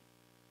guilty.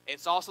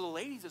 It's also the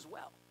ladies as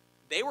well.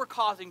 They were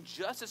causing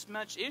just as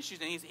much issues,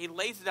 and he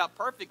lays it out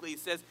perfectly. He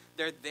says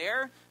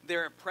they're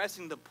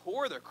oppressing the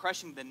poor, they're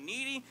crushing the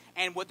needy,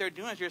 and what they're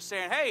doing is you're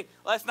saying, hey,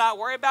 let's not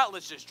worry about it,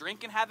 let's just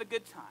drink and have a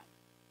good time.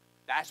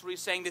 That's what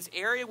he's saying. This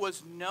area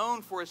was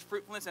known for its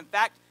fruitfulness. In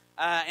fact,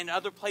 in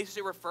other places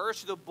it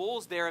refers to the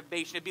bulls there of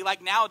Bashan. It'd be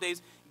like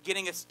nowadays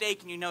getting a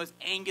steak and you know it's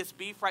Angus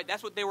beef, right?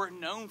 That's what they were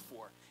known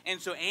for.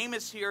 And so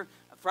Amos here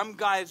from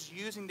God is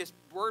using this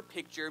word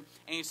picture, and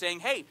he's saying,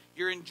 hey,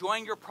 you're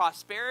enjoying your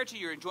prosperity,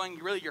 you're enjoying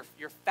really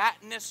your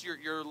fatness,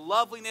 your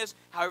loveliness,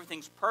 how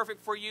everything's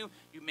perfect for you.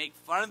 You make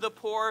fun of the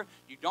poor,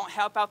 you don't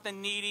help out the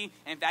needy.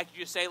 In fact,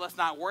 you just say, let's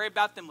not worry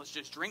about them, let's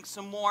just drink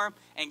some more.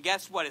 And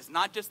guess what? It's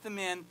not just the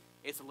men,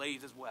 it's the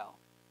ladies as well.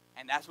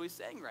 And that's what he's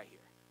saying right here.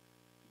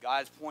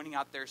 God is pointing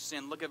out their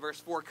sin. Look at verse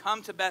 4.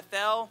 Come to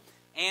Bethel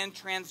and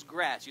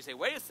transgress. You say,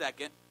 wait a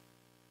second.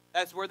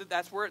 That's where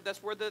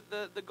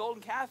the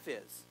golden calf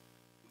is.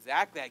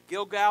 Exactly. At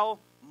Gilgal,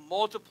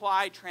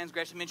 multiply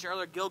transgression. I mentioned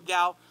earlier,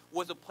 Gilgal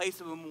was a place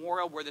of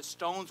memorial where the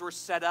stones were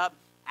set up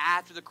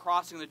after the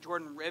crossing of the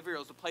Jordan River. It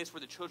was a place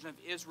where the children of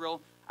Israel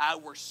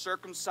were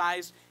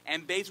circumcised.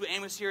 And basically,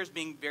 Amos here is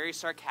being very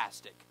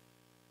sarcastic.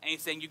 And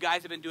he's saying, you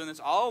guys have been doing this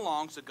all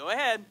along, so go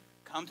ahead.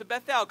 Come to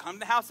Bethel, come to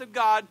the house of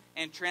God,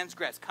 and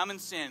transgress. Come and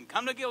sin.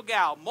 Come to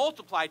Gilgal,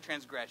 multiply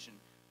transgression.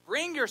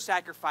 Bring your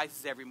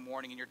sacrifices every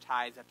morning and your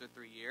tithes after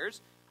 3 years.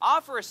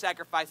 Offer a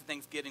sacrifice of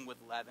thanksgiving with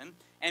leaven,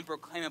 and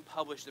proclaim and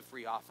publish the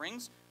free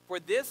offerings. For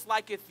this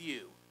liketh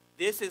you.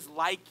 This is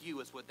like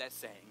you, is what that's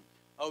saying.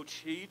 O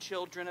ye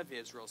children of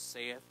Israel,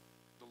 saith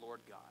the Lord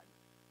God.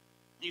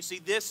 You see,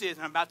 this is,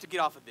 and I'm about to get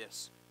off of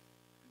this.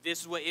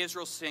 This is what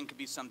Israel's sin could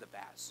be summed up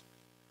as.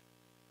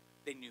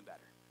 They knew better.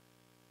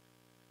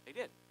 They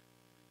did.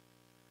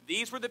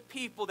 These were the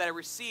people that had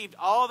received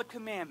all the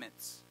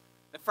commandments.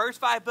 The first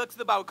 5 books of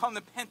the Bible, we call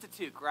them the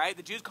Pentateuch, right?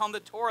 The Jews call them the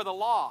Torah, the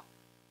law.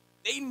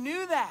 They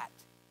knew that.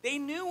 They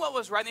knew what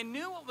was right. They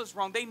knew what was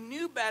wrong. They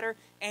knew better,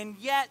 and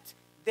yet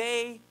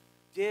they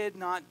did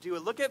not do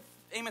it. Look at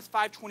Amos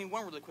 5:21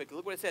 really quickly.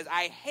 Look what it says.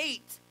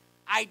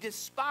 I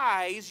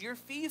despise your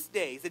feast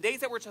days. The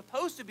days that were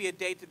supposed to be a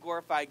day to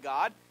glorify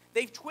God,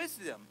 they've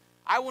twisted them.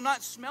 I will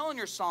not smell in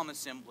your solemn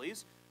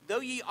assemblies.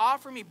 Though ye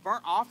offer me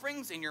burnt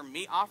offerings and your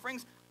meat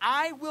offerings,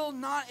 I will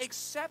not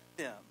accept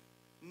them.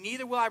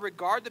 Neither will I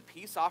regard the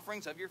peace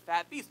offerings of your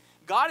fat beasts.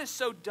 God is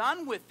so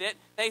done with it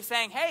that he's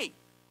saying, hey,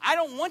 I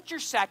don't want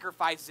your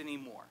sacrifices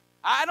anymore.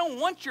 I don't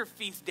want your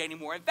feast day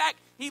anymore. In fact,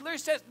 he literally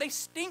says, they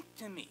stink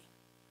to me.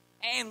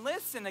 And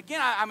listen, again,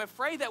 I'm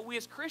afraid that we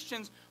as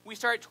Christians, we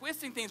start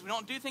twisting things. We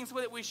don't do things the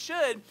way that we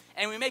should,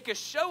 and we make a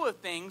show of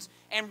things,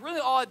 and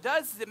really all it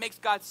does is it makes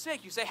God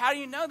sick. You say, how do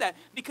you know that?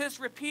 Because it's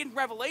repeated in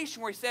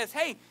Revelation where he says,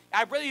 hey,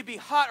 I'd rather you be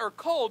hot or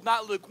cold,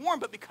 not lukewarm,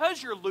 but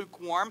because you're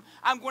lukewarm,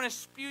 I'm going to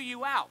spew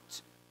you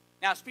out.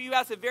 Now, spew you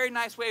out is a very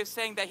nice way of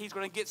saying that he's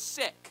going to get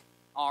sick,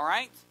 all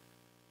right?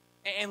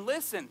 And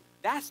listen,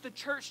 that's the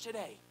church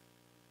today.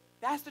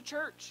 That's the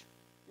church.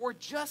 We're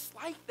just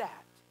like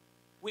that.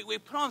 We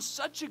put on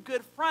such a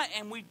good front,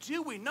 and we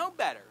know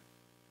better.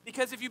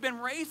 Because if you've been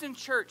raised in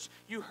church,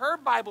 you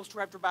heard Bible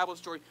story after Bible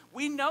story.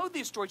 We know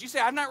these stories. You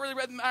say, I've not really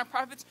read the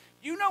prophets.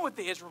 You know what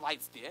the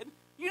Israelites did.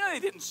 You know they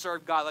didn't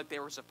serve God like they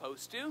were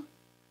supposed to.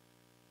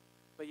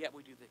 But yet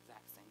we do the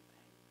exact same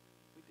thing.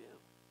 We do.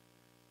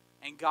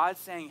 And God's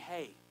saying,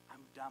 hey,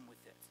 I'm done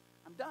with it.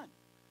 I'm done.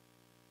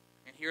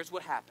 And here's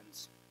what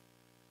happens.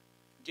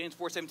 James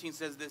 4:17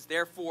 says this,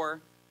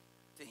 therefore,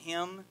 to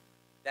him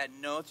that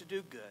knoweth to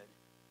do good,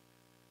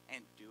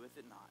 and doeth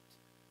it not,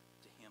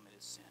 to him it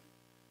is sin.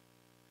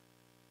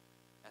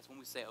 That's when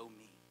we say, oh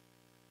me.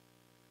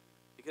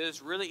 Because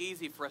it's really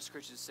easy for us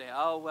Christians to say,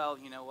 oh, well,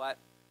 you know what?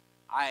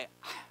 I've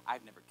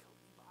never killed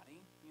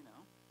anybody, you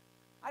know.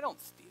 I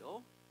don't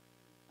steal.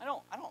 I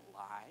don't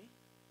lie.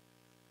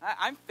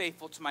 I'm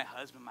faithful to my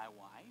husband, my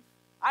wife.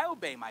 I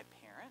obey my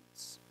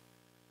parents.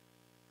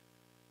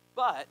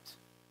 But,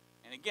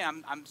 and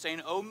again, I'm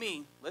saying, oh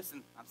me.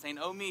 Listen, I'm saying,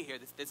 oh me here.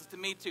 This is to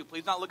me too.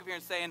 Please don't look up here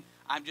and saying,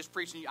 I'm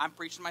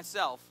preaching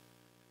myself.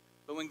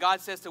 But when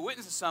God says to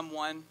witness to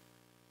someone,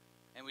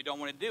 and we don't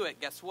want to do it,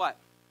 guess what?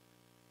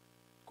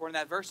 According to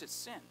that verse, it's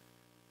sin.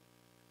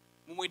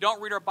 When we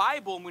don't read our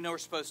Bible and we know we're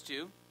supposed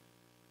to,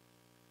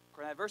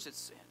 according to that verse, it's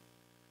sin.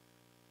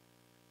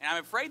 And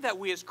I'm afraid that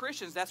we as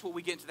Christians, that's what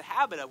we get into the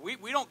habit of.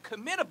 We don't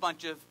commit a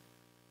bunch of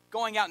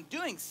going out and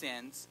doing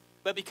sins,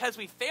 but because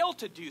we fail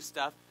to do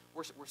stuff,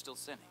 we're still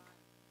sinning.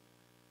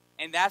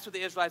 And that's what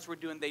the Israelites were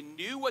doing. They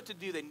knew what to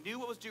do. They knew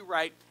what was due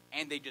right,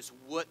 and they just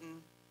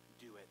wouldn't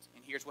do it.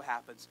 And here's what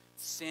happens.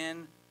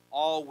 Sin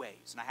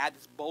always, and I had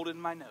this bolded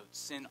in my notes,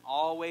 sin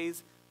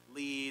always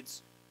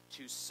leads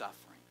to suffering.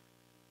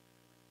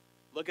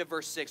 Look at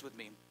verse 6 with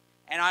me.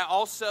 And I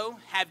also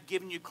have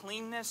given you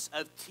cleanness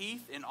of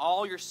teeth in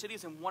all your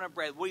cities and want of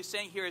bread. What he's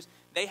saying here is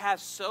they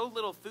have so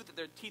little food that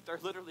their teeth are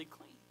literally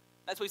clean.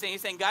 That's what he's saying.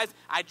 He's saying, guys,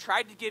 I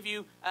tried to give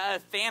you a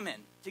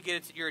famine to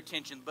get your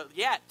attention, but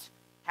yet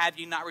have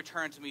you not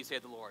returned to me,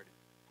 saith the Lord.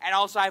 And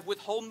also I have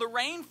withholden the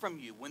rain from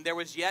you when there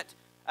was yet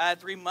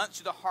 3 months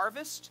to the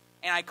harvest,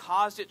 and I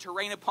caused it to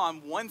rain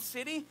upon one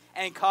city,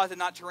 and caused it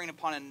not to rain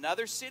upon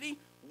another city.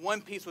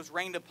 One piece was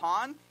rained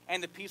upon,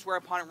 and the piece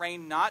whereupon it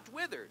rained not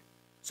withered.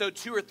 So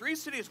 2 or 3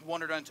 cities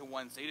wandered unto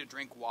one city to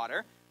drink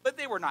water, but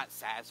they were not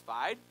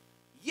satisfied.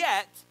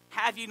 Yet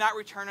have you not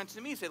returned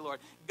unto me, said the Lord.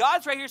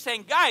 God's right here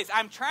saying, guys,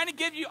 I'm trying to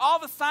give you all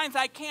the signs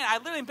I can. I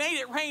literally made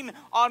it rain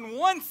on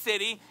one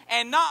city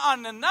and not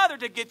on another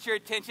to get your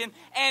attention.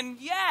 And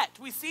yet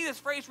we see this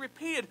phrase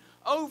repeated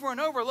over and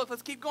over. Look,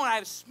 let's keep going. I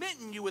have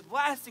smitten you with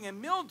blasting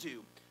and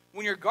mildew.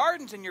 When your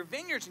gardens and your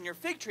vineyards and your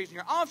fig trees and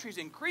your olive trees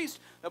increased,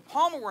 the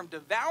palmer worm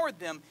devoured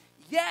them.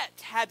 Yet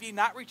have ye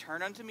not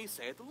returned unto me,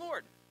 saith the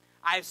Lord.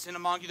 I have sent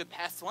among you the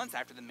pestilence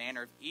after the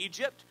manner of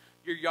Egypt.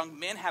 Your young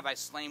men have I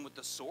slain with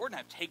the sword, and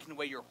have taken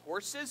away your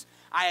horses.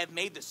 I have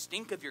made the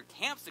stink of your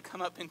camps to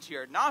come up into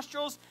your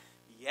nostrils.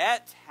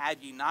 Yet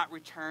have ye not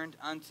returned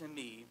unto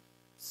me,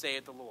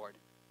 saith the Lord.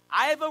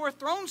 I have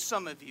overthrown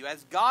some of you,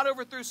 as God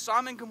overthrew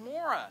Sodom and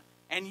Gomorrah,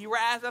 and ye were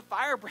as a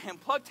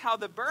firebrand plucked out of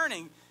the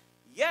burning.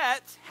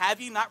 Yet have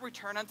ye not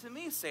returned unto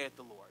me, saith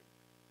the Lord.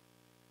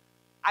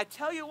 I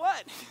tell you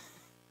what,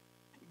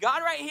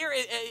 God right here,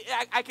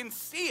 I can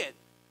see it.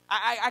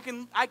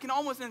 I can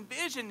almost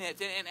envision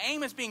it. And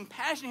Amos being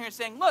passionate here and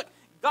saying, look,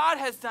 God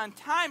has done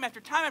time after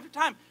time after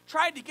time,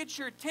 tried to get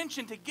your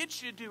attention, to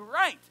get you to do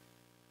right.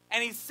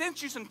 And he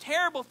sent you some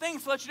terrible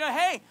things to let you know,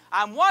 hey,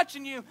 I'm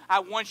watching you.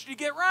 I want you to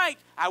get right.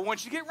 I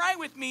want you to get right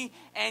with me.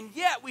 And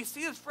yet we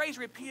see this phrase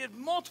repeated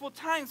multiple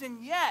times,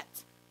 and yet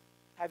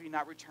have you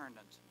not returned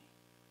unto me?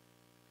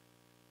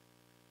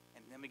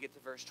 And then we get to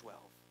verse 12.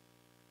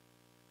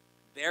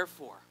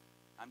 Therefore,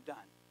 I'm done.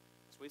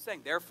 That's what he's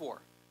saying.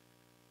 Therefore,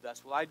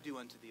 thus will I do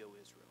unto thee, O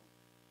Israel.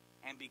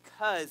 And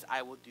because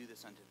I will do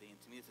this unto thee.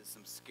 And to me, this is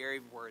some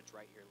scary words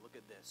right here. Look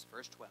at this.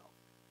 Verse 12.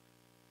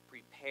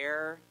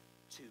 Prepare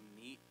to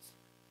meet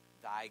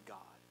thy God,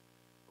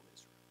 O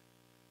Israel.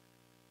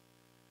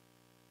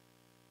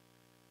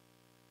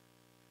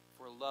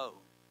 For lo,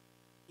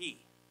 he,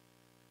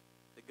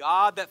 the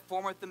God that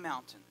formeth the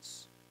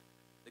mountains,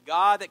 the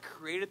God that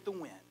createth the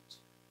wind,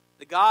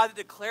 the God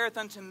that declareth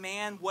unto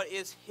man what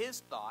is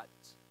his thought,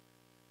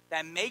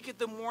 that maketh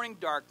the morning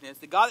darkness,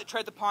 the God that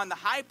treadeth upon the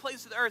high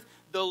places of the earth,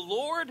 the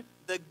Lord,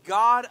 the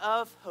God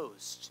of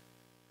hosts,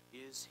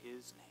 is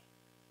his name.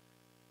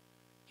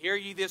 Hear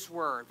ye this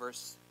word,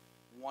 verse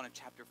 1 of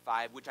chapter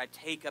 5, which I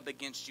take up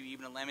against you,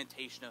 even a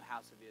lamentation of the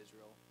house of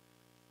Israel.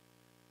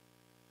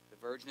 The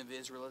virgin of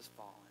Israel is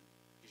fallen.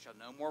 She shall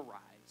no more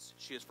rise.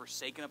 She is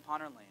forsaken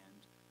upon her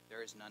land.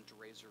 There is none to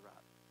raise her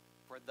up.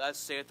 For thus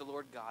saith the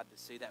Lord God, the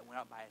city that went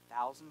out by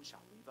 1,000 shall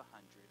leave 100,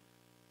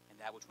 and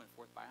that which went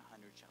forth by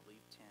 100 shall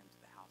leave 10 to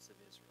the house of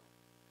Israel.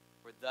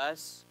 For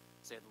thus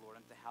saith the Lord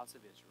unto the house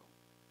of Israel,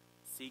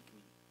 seek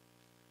me,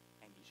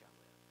 and ye shall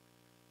live.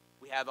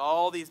 We have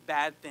all these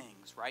bad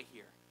things right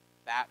here,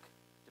 back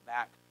to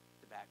back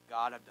to back.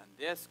 God have done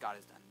this, God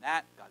has done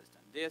that, God has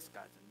done this,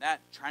 God has done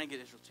that, trying to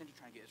get Israel's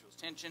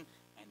attention,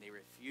 and they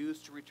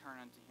refuse to return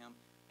unto him.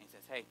 And he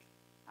says, hey,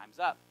 time's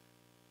up.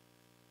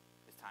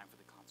 It's time for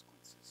the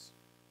consequences.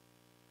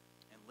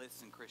 And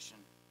listen, Christian,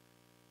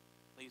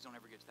 please don't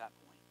ever get to that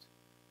point.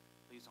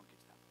 Please don't get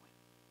to that point.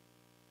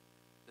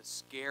 The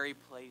scary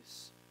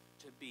place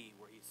to be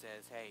where he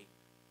says, hey,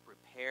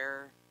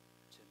 prepare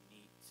to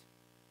meet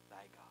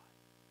thy God.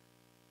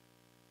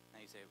 Now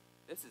you say,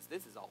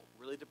 this is all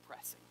really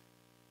depressing.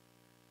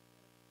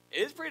 It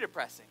is pretty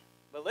depressing.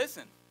 But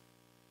listen,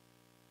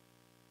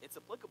 it's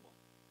applicable.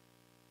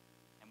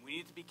 And we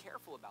need to be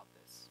careful about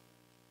this.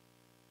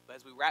 But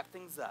as we wrap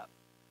things up,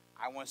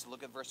 I want us to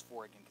look at verse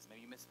 4 again, because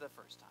maybe you missed it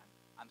the first time.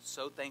 I'm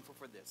so thankful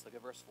for this. Look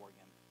at verse 4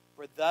 again.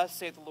 For thus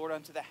saith the Lord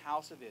unto the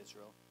house of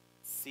Israel,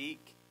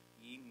 seek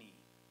ye me,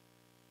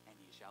 and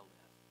ye shall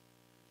live.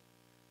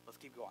 Let's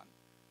keep going.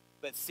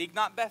 But seek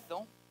not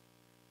Bethel,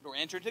 nor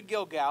enter into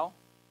Gilgal,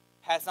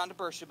 pass on to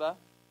Beersheba,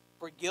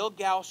 for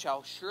Gilgal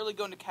shall surely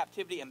go into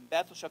captivity, and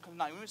Bethel shall come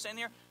not. You know what I'm saying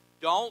here?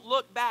 Don't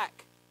look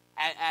back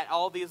at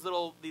all these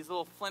little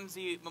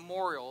flimsy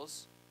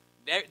memorials.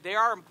 They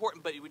are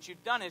important, but what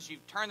you've done is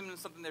you've turned them into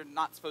something they're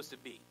not supposed to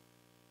be.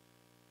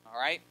 All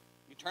right?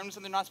 You turn them into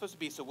something they're not supposed to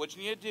be. So what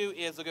you need to do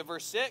is, look at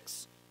verse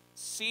 6,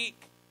 seek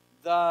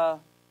the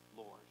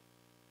Lord.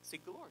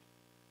 Seek the Lord.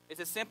 It's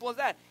as simple as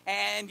that.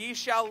 And ye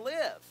shall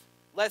live,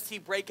 lest he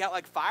break out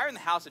like fire in the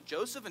house of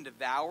Joseph and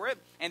devour it,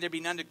 and there be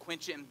none to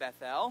quench it in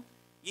Bethel.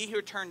 Ye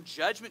who turn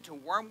judgment to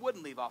wormwood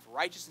and leave off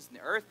righteousness in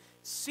the earth,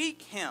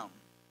 seek him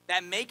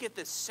that maketh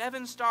the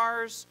 7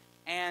 stars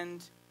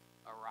and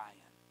Orion.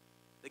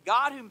 The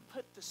God who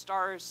put the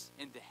stars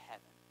into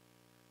heaven.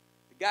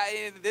 The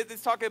guy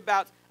that's talking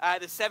about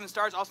the 7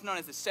 stars, also known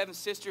as the 7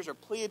 sisters, or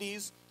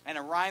Pleiades and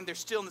Orion. They're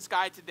still in the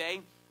sky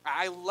today.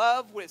 I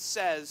love what it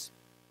says.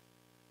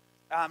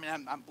 I'm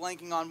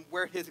blanking on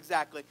where it is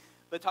exactly,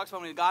 but it talks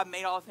about when God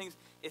made all things.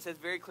 It says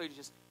very clearly,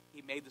 just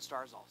he made the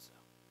stars also.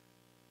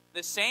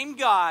 The same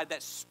God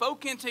that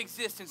spoke into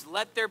existence,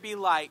 let there be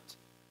light,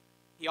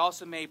 he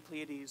also made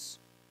Pleiades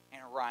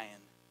and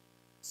Orion,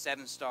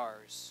 7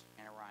 stars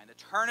and Orion, that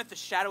turneth the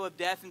shadow of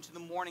death into the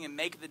morning and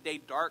maketh the day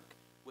dark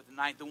with the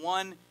night. The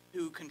one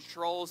who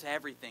controls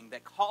everything,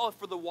 that calleth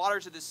for the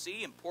waters of the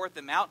sea and poureth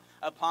them out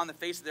upon the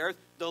face of the earth.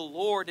 The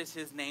Lord is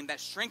his name, that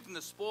strengtheneth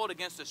the spoiled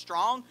against the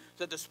strong,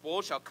 so that the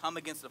spoiled shall come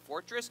against the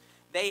fortress.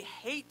 They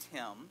hate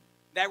him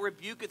that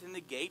rebuketh in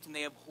the gate, and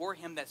they abhor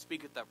him that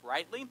speaketh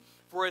uprightly.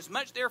 For as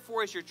much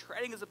therefore as your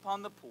treading is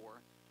upon the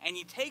poor, and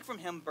ye take from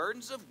him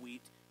burdens of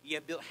wheat, ye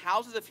have built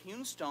houses of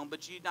hewn stone,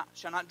 but ye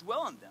shall not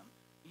dwell in them.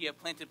 Ye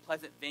have planted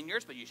pleasant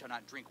vineyards, but ye shall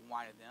not drink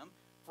wine of them.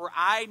 For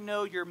I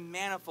know your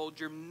manifold,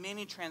 your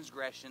many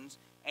transgressions,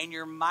 and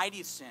your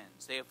mighty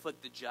sins. They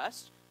afflict the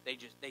just, they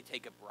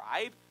take a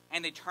bribe,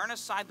 and they turn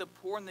aside the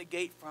poor in the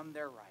gate from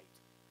their right.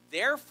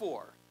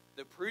 Therefore,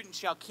 the prudent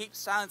shall keep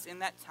silence in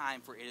that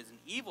time, for it is an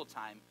evil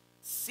time.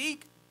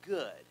 Seek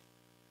good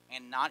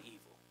and not evil,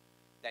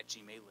 that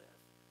ye may live.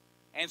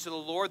 And so the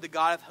Lord, the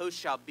God of hosts,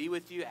 shall be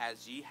with you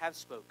as ye have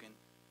spoken.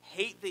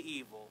 Hate the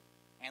evil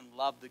and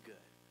love the good,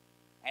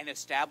 and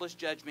establish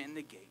judgment in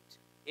the gate.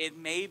 It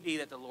may be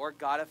that the Lord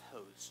God of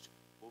hosts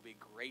will be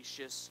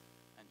gracious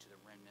unto the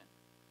remnant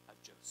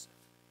of Joseph.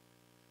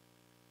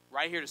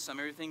 Right here to sum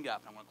everything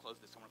up, and I want to close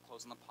this. I want to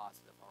close on the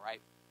positive, all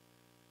right?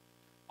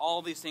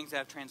 All these things that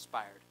have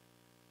transpired,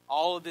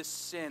 all of this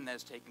sin that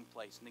has taken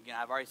place. And again,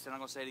 I've already said, I'm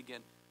going to say it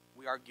again,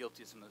 we are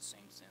guilty of some of those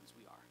same sins.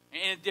 We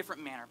are. In a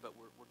different manner, but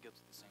we're guilty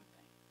of the same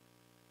thing.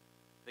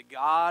 The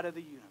God of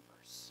the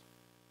universe.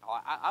 Oh,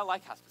 I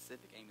like how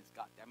specific Amos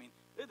got there. I mean,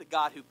 they're the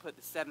God who put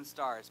the 7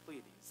 stars,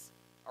 Pleiades,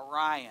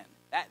 Orion.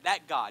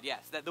 That God,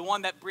 yes. The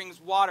one that brings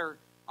water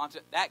onto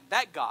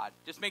that God.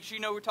 Just make sure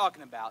you know what we're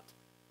talking about.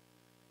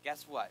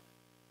 Guess what?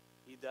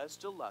 He does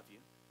still love you,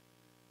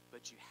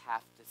 but you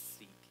have to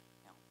seek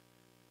him.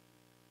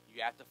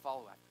 You have to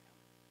follow after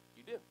him.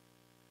 You do.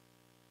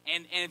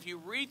 And if you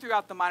read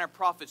throughout the minor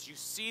prophets, you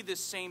see this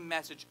same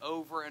message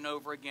over and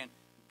over again.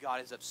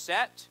 God is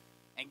upset,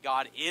 and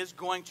God is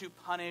going to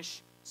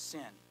punish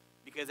sin,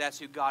 because that's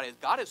who God is.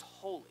 God is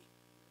holy.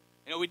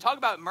 You know, we talk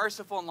about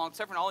merciful and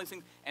long-suffering and all these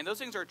things, and those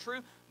things are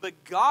true, but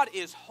God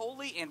is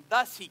holy, and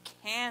thus he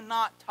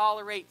cannot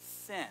tolerate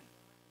sin.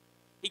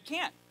 He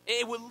can't.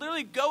 It would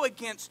literally go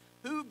against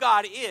who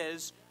God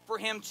is for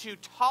him to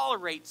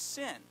tolerate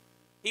sin.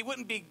 He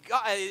wouldn't be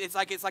God. It's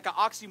like an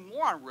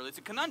oxymoron, really. It's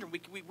a conundrum.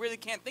 We really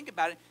can't think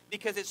about it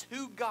because it's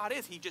who God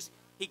is. He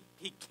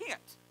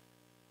can't.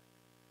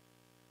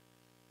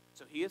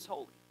 So he is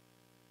holy,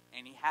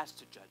 and he has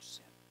to judge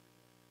sin.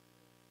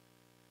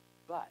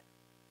 But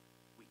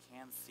we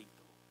can seek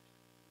the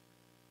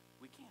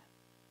Lord. We can.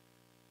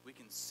 We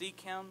can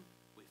seek him.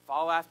 We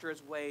follow after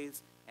his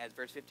ways. As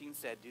verse 15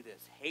 said, do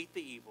this. Hate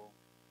the evil.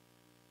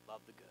 Love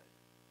the good.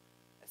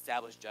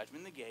 Establish judgment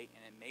in the gate,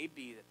 and it may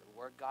be that the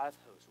Lord God of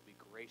hosts will be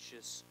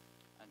gracious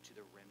unto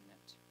the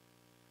remnant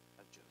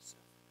of Joseph.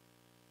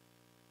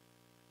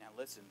 Now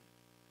listen.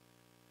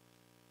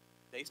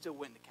 They still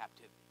went into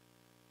captivity.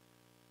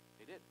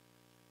 They did.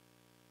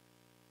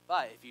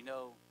 But if you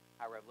know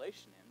how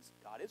Revelation ends,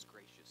 God is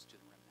gracious to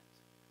the remnant.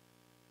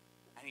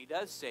 And he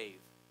does save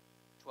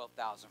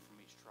 12,000 from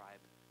each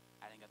tribe,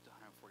 adding up to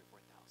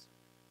 144,000.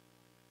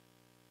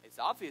 It's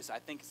obvious, I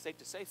think it's safe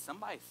to say,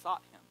 somebody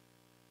sought him.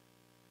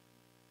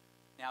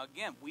 Now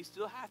again, we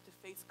still have to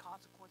face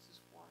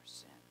consequences for our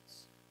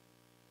sins.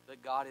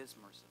 But God is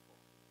merciful.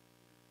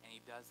 And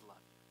he does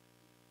love you.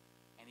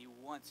 And he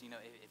wants,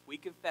 if we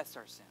confess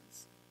our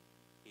sins,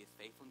 he is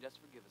faithful and just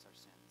to forgive us our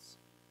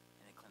sins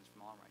and to cleanse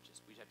from all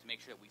unrighteousness. We just have to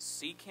make sure that we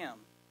seek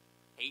him,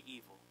 hate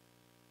evil,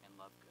 and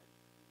love good.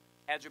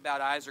 Heads are bowed,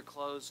 eyes are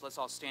closed. Let's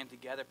all stand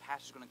together.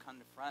 Pastor's going to come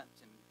to front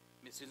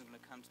Miss Susan's going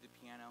to come to the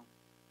piano.